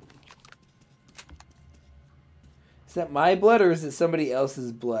 Is that my blood or is it somebody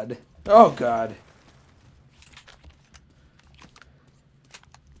else's blood? Oh god.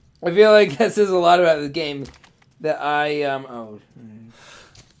 I feel like that says a lot about the game that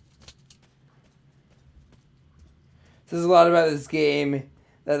says a lot about this game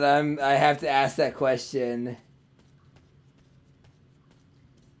that I have to ask that question.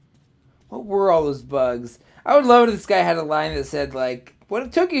 What were all those bugs? I would love if this guy had a line that said like,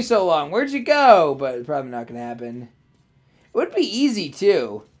 "What took you so long? Where'd you go?" But it's probably not gonna happen. It would be easy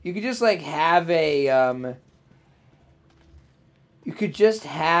too. You could just like have a You could just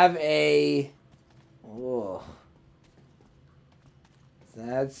have a... Oh.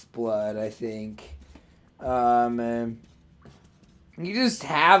 That's blood, I think. You just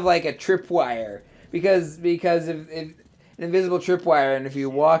have like a tripwire. Because if an invisible tripwire, and if you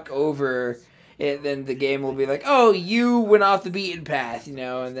walk over it, then the game will be like, oh, you went off the beaten path, you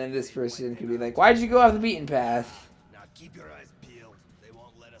know, and then this person could be like, why'd you go off the beaten path? Now keep your eyes peeled. They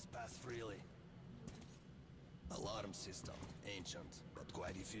won't let us pass freely. Alarm system. Ancient, but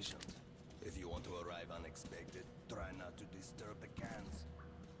quite efficient. If you want to arrive unexpected, try not to disturb the cans.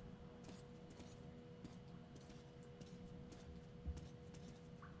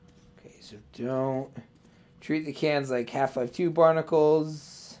 Okay, so don't treat the cans like Half-Life 2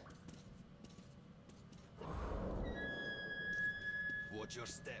 barnacles. Watch your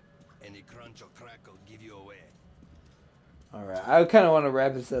step. Any crunch or crackle give you away. Alright, I kind of want to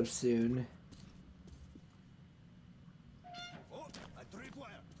wrap this up soon. Oh, a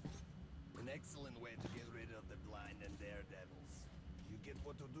tripwire. An excellent way to get rid of the blind and daredevils. You get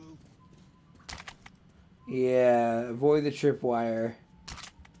what to do? Yeah, avoid the tripwire.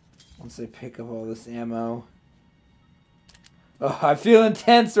 Once I pick up all this ammo. Oh, I feel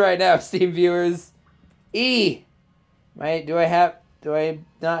intense right now, Steam viewers. E! Do I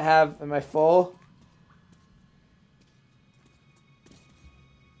not have, am I full?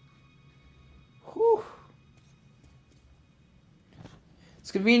 Whew.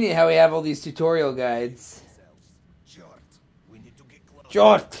 It's convenient how we have all these tutorial guides. Short. We need to get close.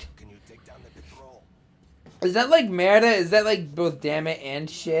 Short! Can you take down the patrol? Is that like meta? Is that like both damn it and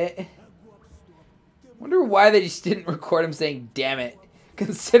shit? Wonder why they just didn't record him saying damn it.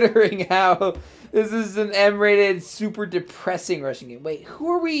 Considering how this is an M-rated, super depressing rushing game. Wait,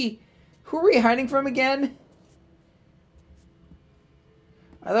 who are we hiding from again?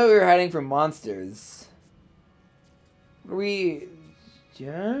 I thought we were hiding from monsters. What are we...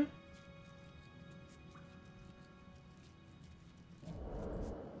 Yeah?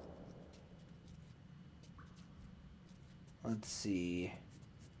 Let's see.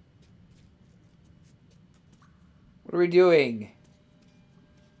 What are we doing?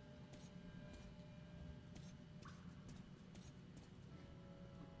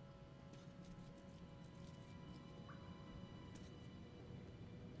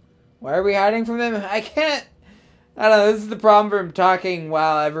 Why are we hiding from them? I can't. I don't know. This is the problem from talking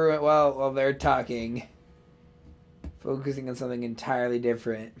while they're talking, focusing on something entirely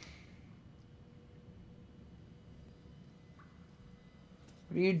different.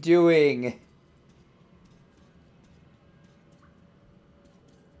 What are you doing?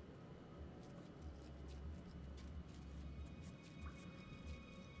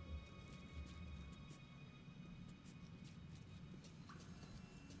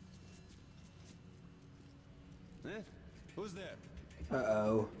 Who's there?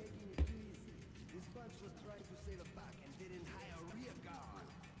 Uh-oh. This bunch was trying to save a buck and didn't hire a rear guard.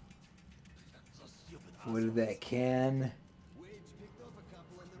 So stupid. What did that can? Wage picked off a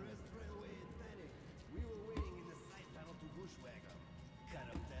couple and the rest ran away in panic. We were waiting in the side panel to bushwhack them. Cut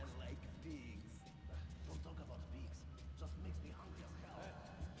them down like pigs. Don't talk about pigs. Just makes me hungry as hell.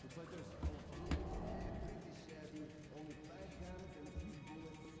 Looks like there's Pretty shabby. Only 5 guns and 2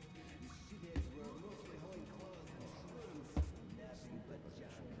 bullets. These shitheads were mostly hauling claws and shrooms. Nothing but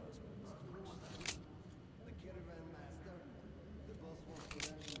junk. The caravan master. The boss wants to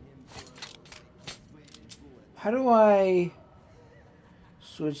ration him for his weight in bullets. How do I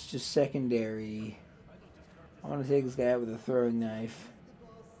switch to secondary? I want to take this guy out with a throwing knife.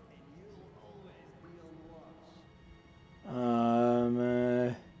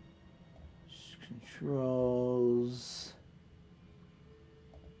 Controls.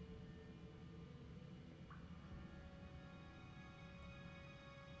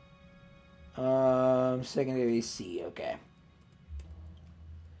 Secondary C, okay.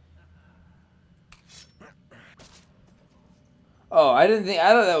 Oh, I thought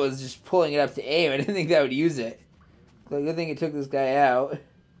that was just pulling it up to aim. I didn't think that would use it. Good thing it took this guy out.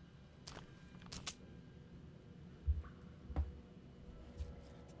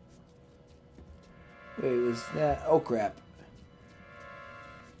 Wait, was that? Oh, crap.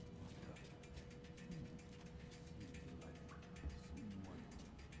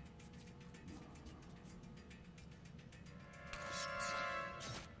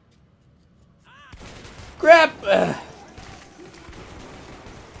 Crap!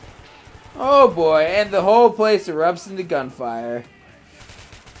 Oh boy, and the whole place erupts into gunfire.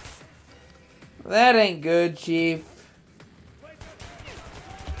 That ain't good, Chief.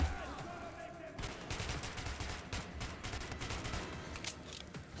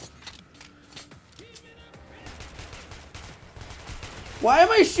 Why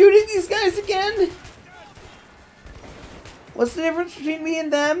am I shooting these guys again? What's the difference between me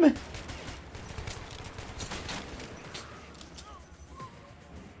and them?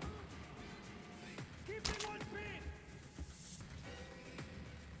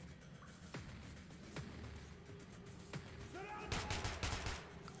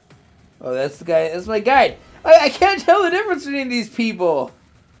 Oh, that's the guy. That's my guide. I can't tell the difference between these people.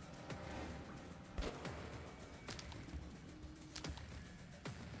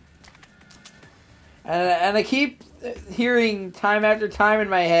 And I keep hearing time after time in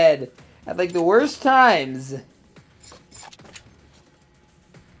my head at like the worst times.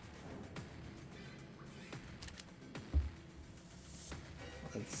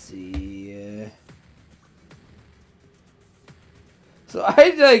 Let's see. So I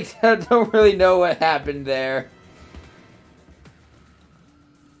like don't really know what happened there.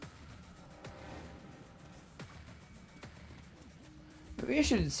 Maybe I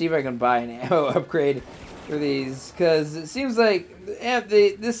should see if I can buy an ammo upgrade for these, because it seems like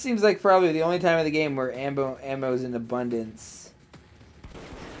this seems like probably the only time in the game where ammo is in abundance.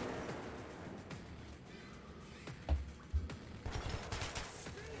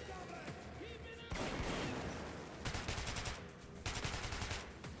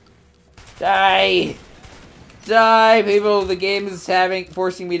 Die! Die, people! The game is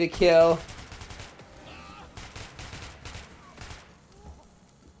forcing me to kill.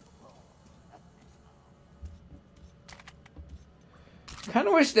 Kind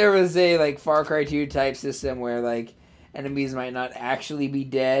of wish there was a like Far Cry 2 type system where like enemies might not actually be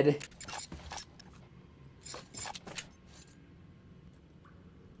dead.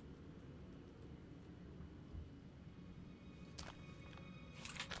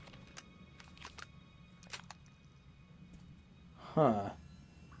 Huh.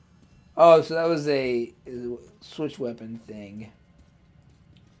 Oh, so that was a switch weapon thing.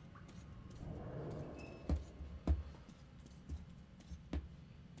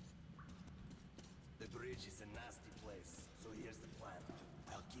 The bridge is a nasty place, so here's the plan.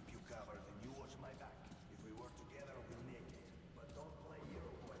 I'll keep you covered and you watch my back. If we work together, we'll make it. But don't play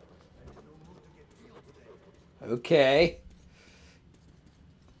hero boy. I'm in no mood to get killed today. Okay.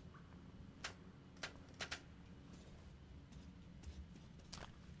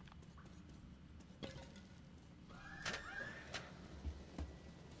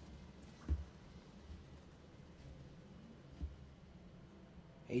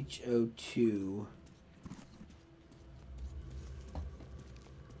 HO2.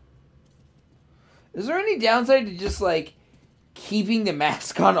 Is there any downside to just like keeping the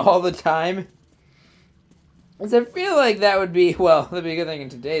mask on all the time? Because I feel like that would be, well, that'd be a good thing in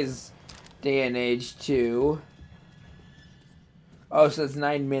today's day and age too. Oh, so that's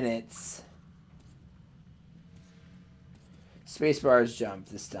 9 minutes. Spacebar's jump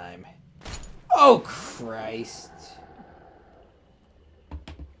this time. Oh, Christ.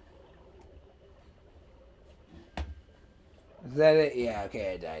 Is that it? Yeah,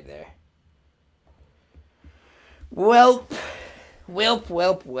 okay, I died there. Welp. Welp,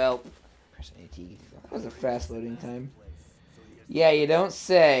 welp, welp. Press AT. That was a fast loading time. Yeah, you don't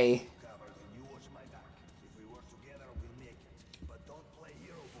say. You watch my back. If we work together, we'll make it. But don't play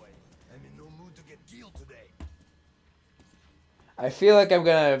hero boy. I'm in no mood to get killed today. I feel like I'm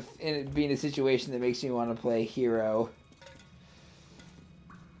gonna be in a situation that makes me want to play hero.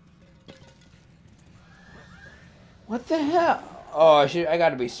 What the hell? Oh, I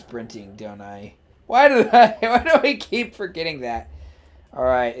gotta be sprinting, don't I? Why do I keep forgetting that?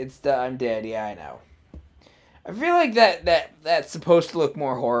 Alright, I'm dead. Yeah, I know. I feel like that's supposed to look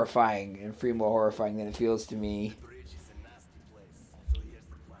more horrifying and feel more horrifying than it feels to me.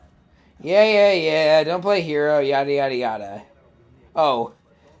 Yeah. Don't play hero. Yada, yada, yada. Oh.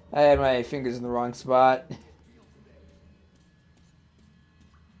 I had my fingers in the wrong spot.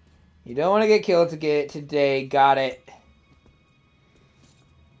 You don't want to get killed today. Got it.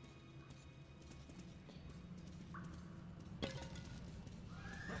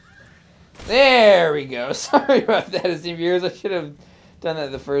 There we go. Sorry about that, esteemed viewers. I should have done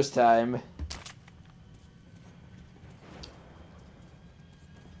that the first time.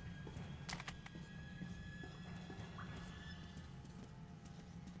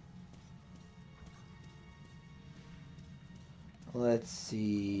 Let's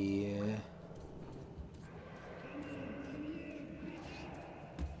see.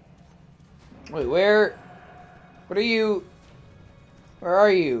 Wait, where? What are you? Where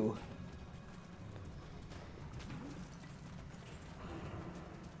are you?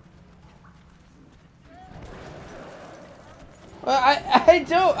 Well, I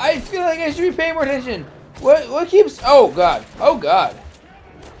don't. I feel like I should be paying more attention. What keeps? Oh God. Oh God.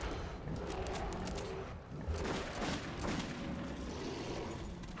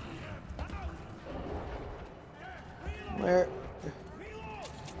 Where?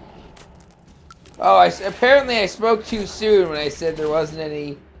 Oh, apparently I spoke too soon when I said there wasn't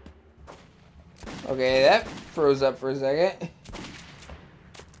any. Okay, that froze up for a second.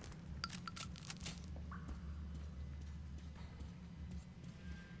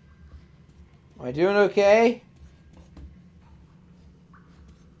 Am I doing okay?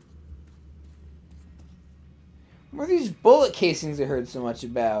 What are these bullet casings I heard so much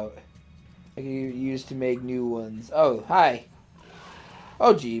about? I could use to make new ones. Oh, hi.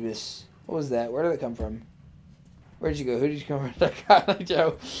 Oh, Jeebus. What was that? Where did it come from? Where'd you go? Who did you come from? Cotton Eye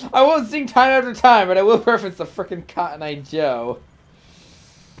Joe. I won't sing time after time, but I will reference the frickin' Cotton Eye Joe.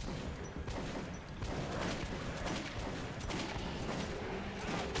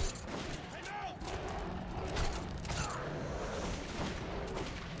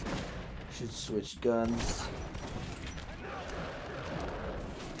 Should switch guns.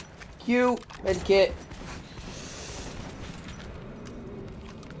 Q, medkit.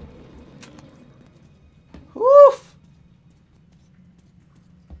 Woof.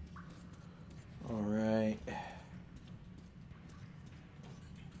 All right.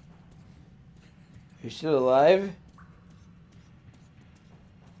 You're still alive?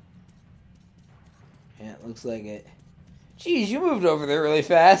 Yeah, it looks like it. Jeez, you moved over there really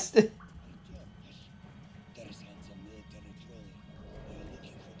fast.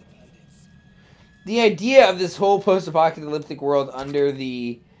 The idea of this whole post-apocalyptic world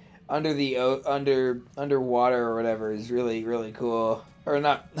underwater or whatever is really cool. Or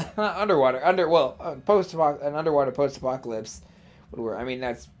not underwater, an underwater post-apocalypse would work. I mean,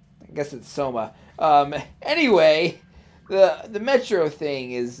 I guess it's Soma. Anyway, the metro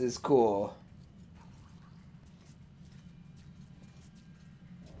thing is cool.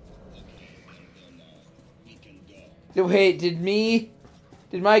 Wait, did my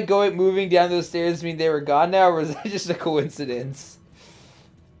moving down those stairs mean they were gone now, or was that just a coincidence?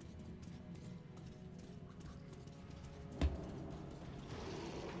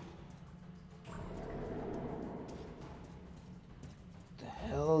 What the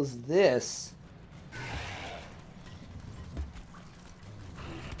hell is this?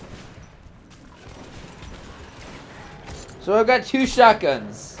 So I've got 2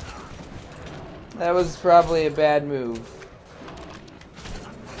 shotguns. That was probably a bad move.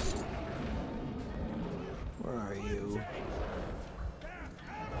 Where are you?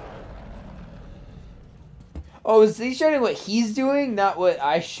 Oh, is he showing what he's doing, not what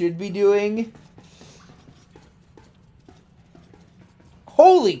I should be doing?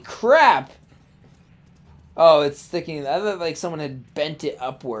 Holy crap! Oh, it's sticking. I thought like someone had bent it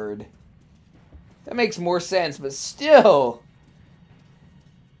upward. That makes more sense, but still.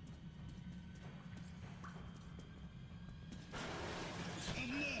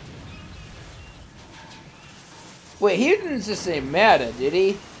 Wait, he didn't just say Mata, did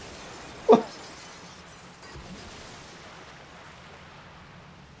he?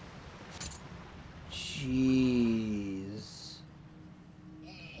 Jeez.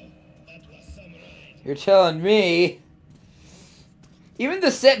 You're telling me. Even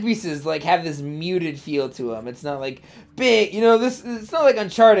the set pieces like have this muted feel to them. It's not like big, you know. It's not like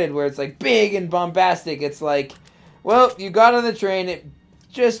Uncharted where it's like big and bombastic. It's like, well, you got on the train. You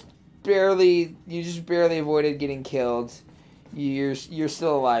just barely avoided getting killed. You're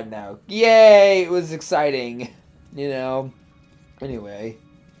still alive now. Yay! It was exciting, you know. Anyway.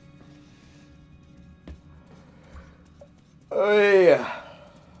 Oh yeah.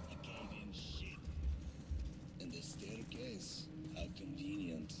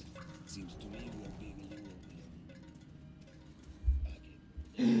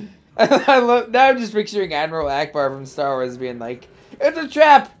 I love, now I'm just picturing Admiral Akbar from Star Wars being like, "It's a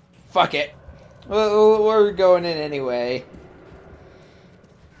trap! Fuck it. We're going in anyway."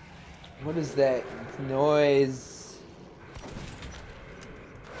 What is that noise?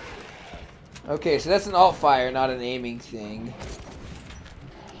 Okay, so that's an alt fire, not an aiming thing.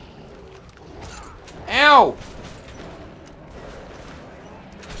 Ow!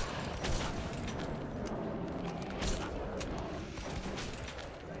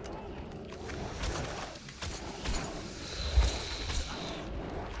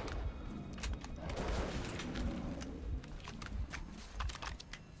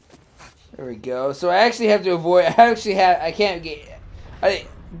 There we go. So I actually have to avoid. I can't get. It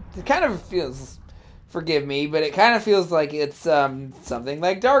kind of feels. Forgive me, but it kind of feels like it's something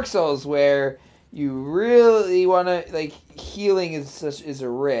like Dark Souls, where you really want to like healing is a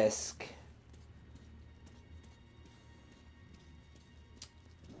risk.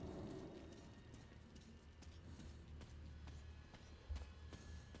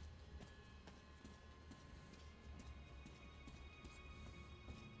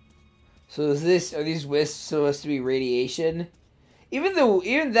 So are these wisps supposed to be radiation? Even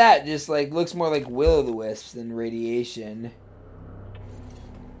that just like looks more like will-o'-the-wisps than radiation.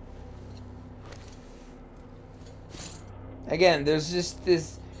 Again, there's just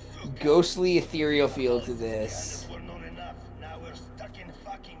this ghostly ethereal feel to this. We're not enough. Now we're stuck in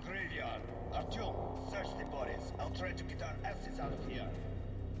fucking graveyard. Artyom, search the bodies. I'll try to get our asses out of here.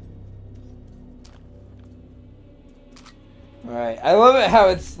 Alright, I love it how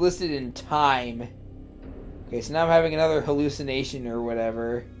it's listed in time. Okay, so now I'm having another hallucination or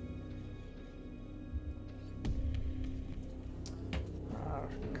whatever. Oh,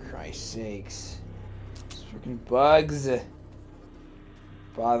 for Christ's sakes. These freaking bugs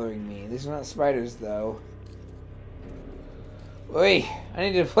bothering me. These are not spiders, though. Wait, I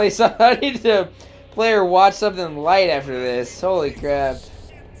need to play I need to play or watch something light after this. Holy crap.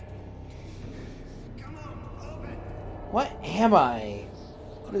 What am I?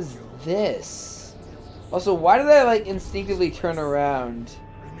 What is this? Also, why did I like instinctively turn around?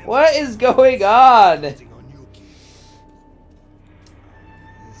 What is going on? I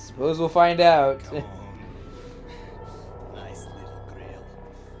suppose we'll find out. Nice little grill.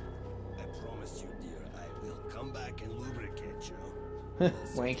 I promise you, dear, I will come back and lubricate you.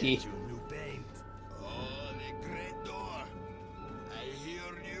 Wanky. Get you new paint. Oh, the great door. I hear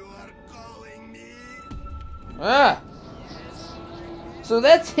you are calling me. Ah! So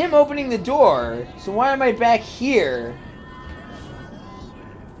that's him opening the door. So why am I back here?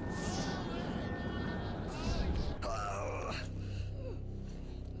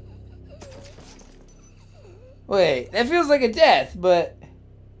 Wait, that feels like a death, but...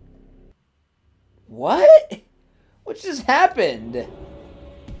 What? What just happened?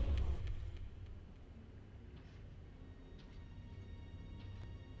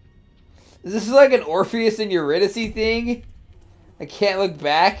 Is this like an Orpheus and Eurydice thing? I can't look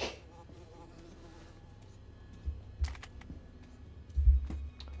back.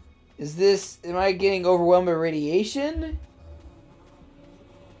 Is this... Am I getting overwhelmed by radiation?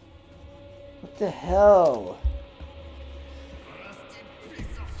 What the hell? Rusty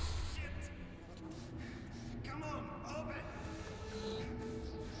piece of shit. Come on, open.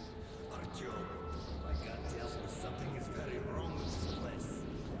 Artyom, my gut tells me something is very wrong with this place.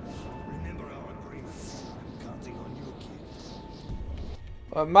 Remember our agreement. I'm counting on you, kid.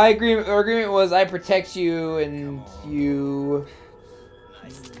 Our agreement was I protect you and you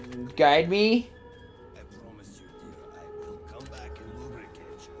guide me. I promise you, dear, I will come back and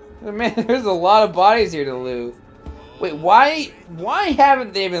lubricate you. Man, there's a lot of bodies here to loot. Wait, why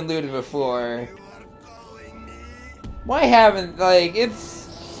haven't they been looted before? Why haven't, like,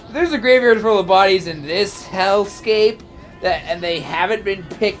 there's a graveyard full of bodies in this hellscape and they haven't been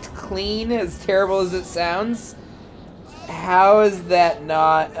picked clean, as terrible as it sounds. How is that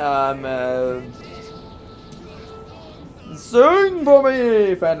not, sing for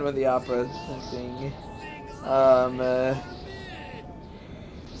me! Phantom of the Opera thing.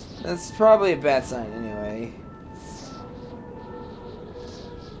 That's probably a bad sign anyway.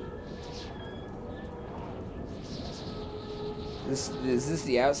 Is this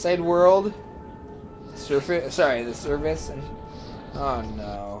the outside world? Surface? Sorry, the service? Oh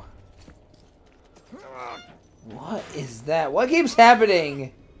no. What is that? What keeps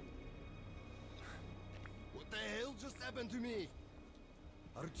happening? What the hell just happened to me?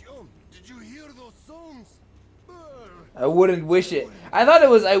 Artyom, did you hear those songs? I wouldn't wish it. I thought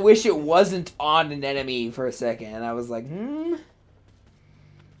it was I wish it wasn't on an enemy for a second. And I was like,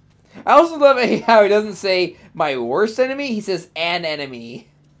 I also love how he doesn't say my worst enemy. He says an enemy.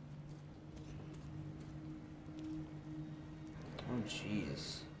 Oh, jeez.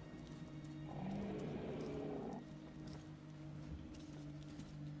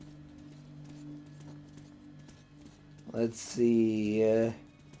 Let's see.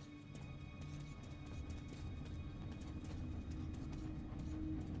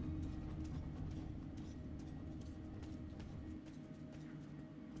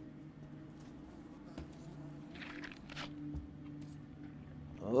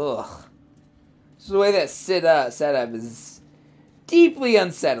 Ugh. So the way that setup is deeply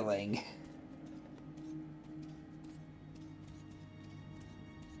unsettling.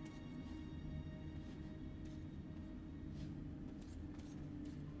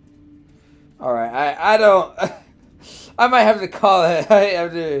 Alright, I don't... I might have to call it. I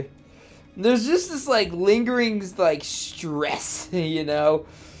have to... There's just this, like, lingering, like, stress, you know?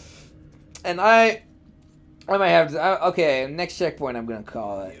 And I might have to... Okay, next checkpoint I'm gonna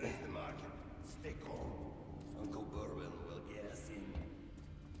call it. Here is the market. Stay calm. Uncle Bourbon will get us in.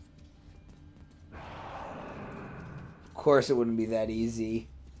 Of course it wouldn't be that easy.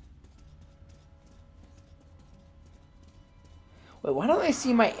 Wait, why don't I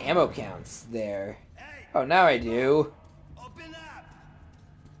see my ammo counts there? Hey, Oh, now I do. open up!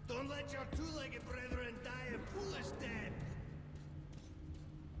 Don't let your two-legged brethren die a foolish death.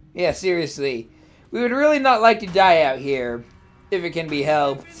 Yeah, seriously. We would really not like to die out here, if it can be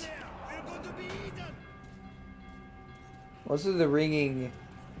helped. In there, we're going to be eaten. What's with the ringing?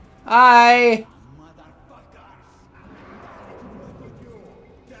 Hi!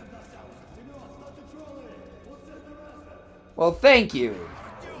 Well, thank you.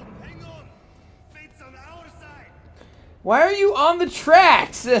 Hang on. Fate's on our side. Why are you on the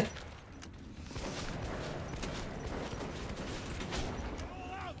tracks?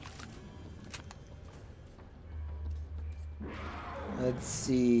 Let's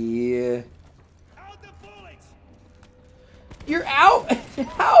see. Out the bullets. You're out?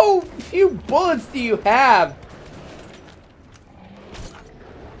 How few bullets do you have?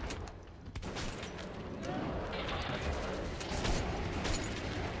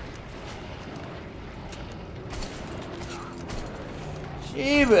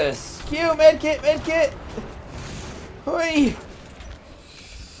 Jeebus. Q, medkit, medkit. Hoi.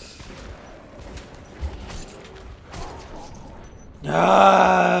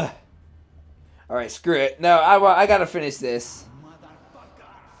 Ah. All right, screw it. No, I gotta finish this.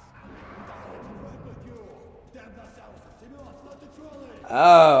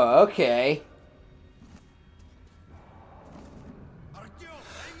 Oh, okay.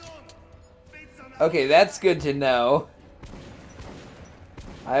 Okay, that's good to know.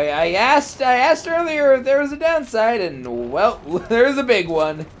 I asked earlier if there was a downside, and well, there's a big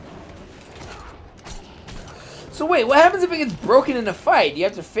one. So wait, what happens if it gets broken in a fight? Do you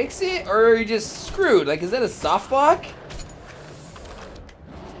have to fix it, or are you just screwed? Like, is that a soft lock?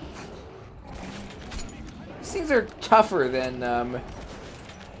 These things are tougher than the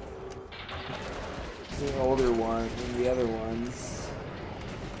older ones, than the other ones.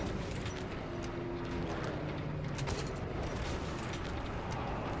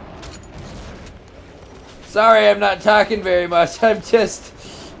 Sorry, I'm not talking very much. I'm just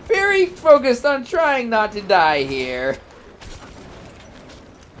very focused on trying not to die here.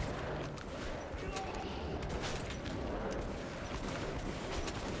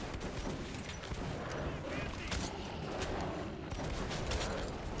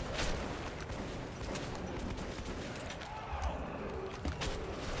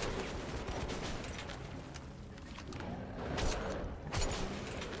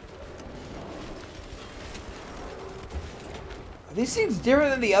 Are these things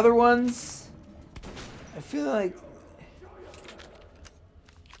different than the other ones? I feel like...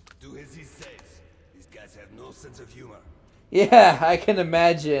 Do as he says. These guys have no sense of humor. Yeah, I can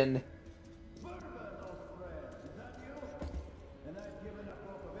imagine.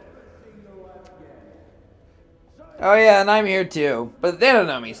 Oh yeah, and I'm here too. But they don't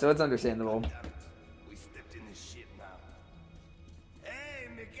know me, so it's understandable. We stepped in this shit now. Hey,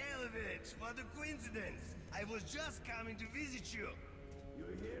 Mikhailovich, what a coincidence. I was just coming to visit you. You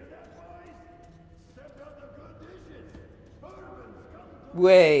hear that, boys? Step out the good dishes. Bourbon's come to...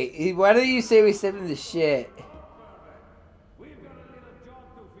 Wait, why do you say we stepped in the shit? We've got a little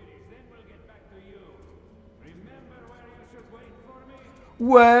job to finish, then we'll get back to you. Remember where you should wait for me?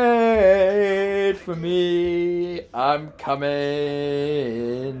 Wait for me, I'm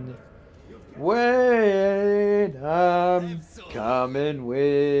coming. Wait, I'm coming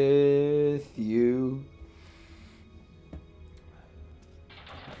with you.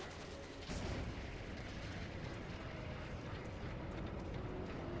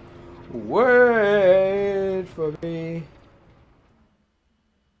 Wait for me.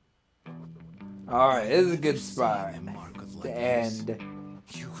 Alright, this is a good spot to end.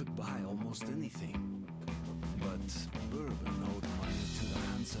 You could buy almost anything. But bourbon owed money to the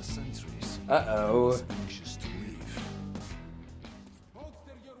Hansa centuries. Uh-oh. Was anxious to leave.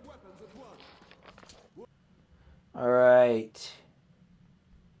 Holster your weapons at once. Alright.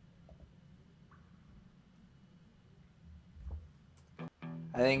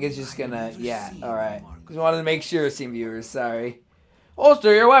 I think it's just gonna, yeah, alright. Just wanted to make sure, Steam viewers, sorry.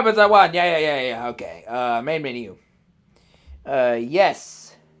 Holster your weapons at one. Yeah, okay. Main menu.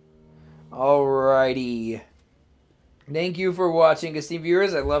 Yes. Alrighty. Thank you for watching, Steam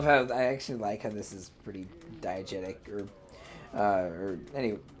viewers. I love how, I actually like how this is pretty diegetic, or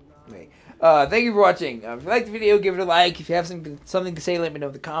anyway. Thank you for watching. If you liked the video, give it a like. If you have something to say, let me know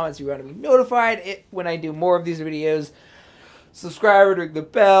in the comments. If you want to be notified when I do more of these videos, subscribe or ring the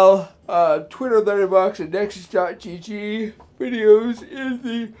bell. Twitter, Letterboxd, and Nexus.gg videos in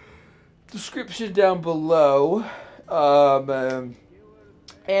the description down below. And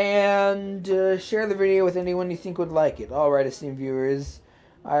And share the video with anyone you think would like it. Alright, esteemed viewers,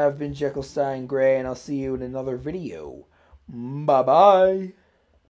 I have been Jekyllstein Gray, and I'll see you in another video. Bye-bye.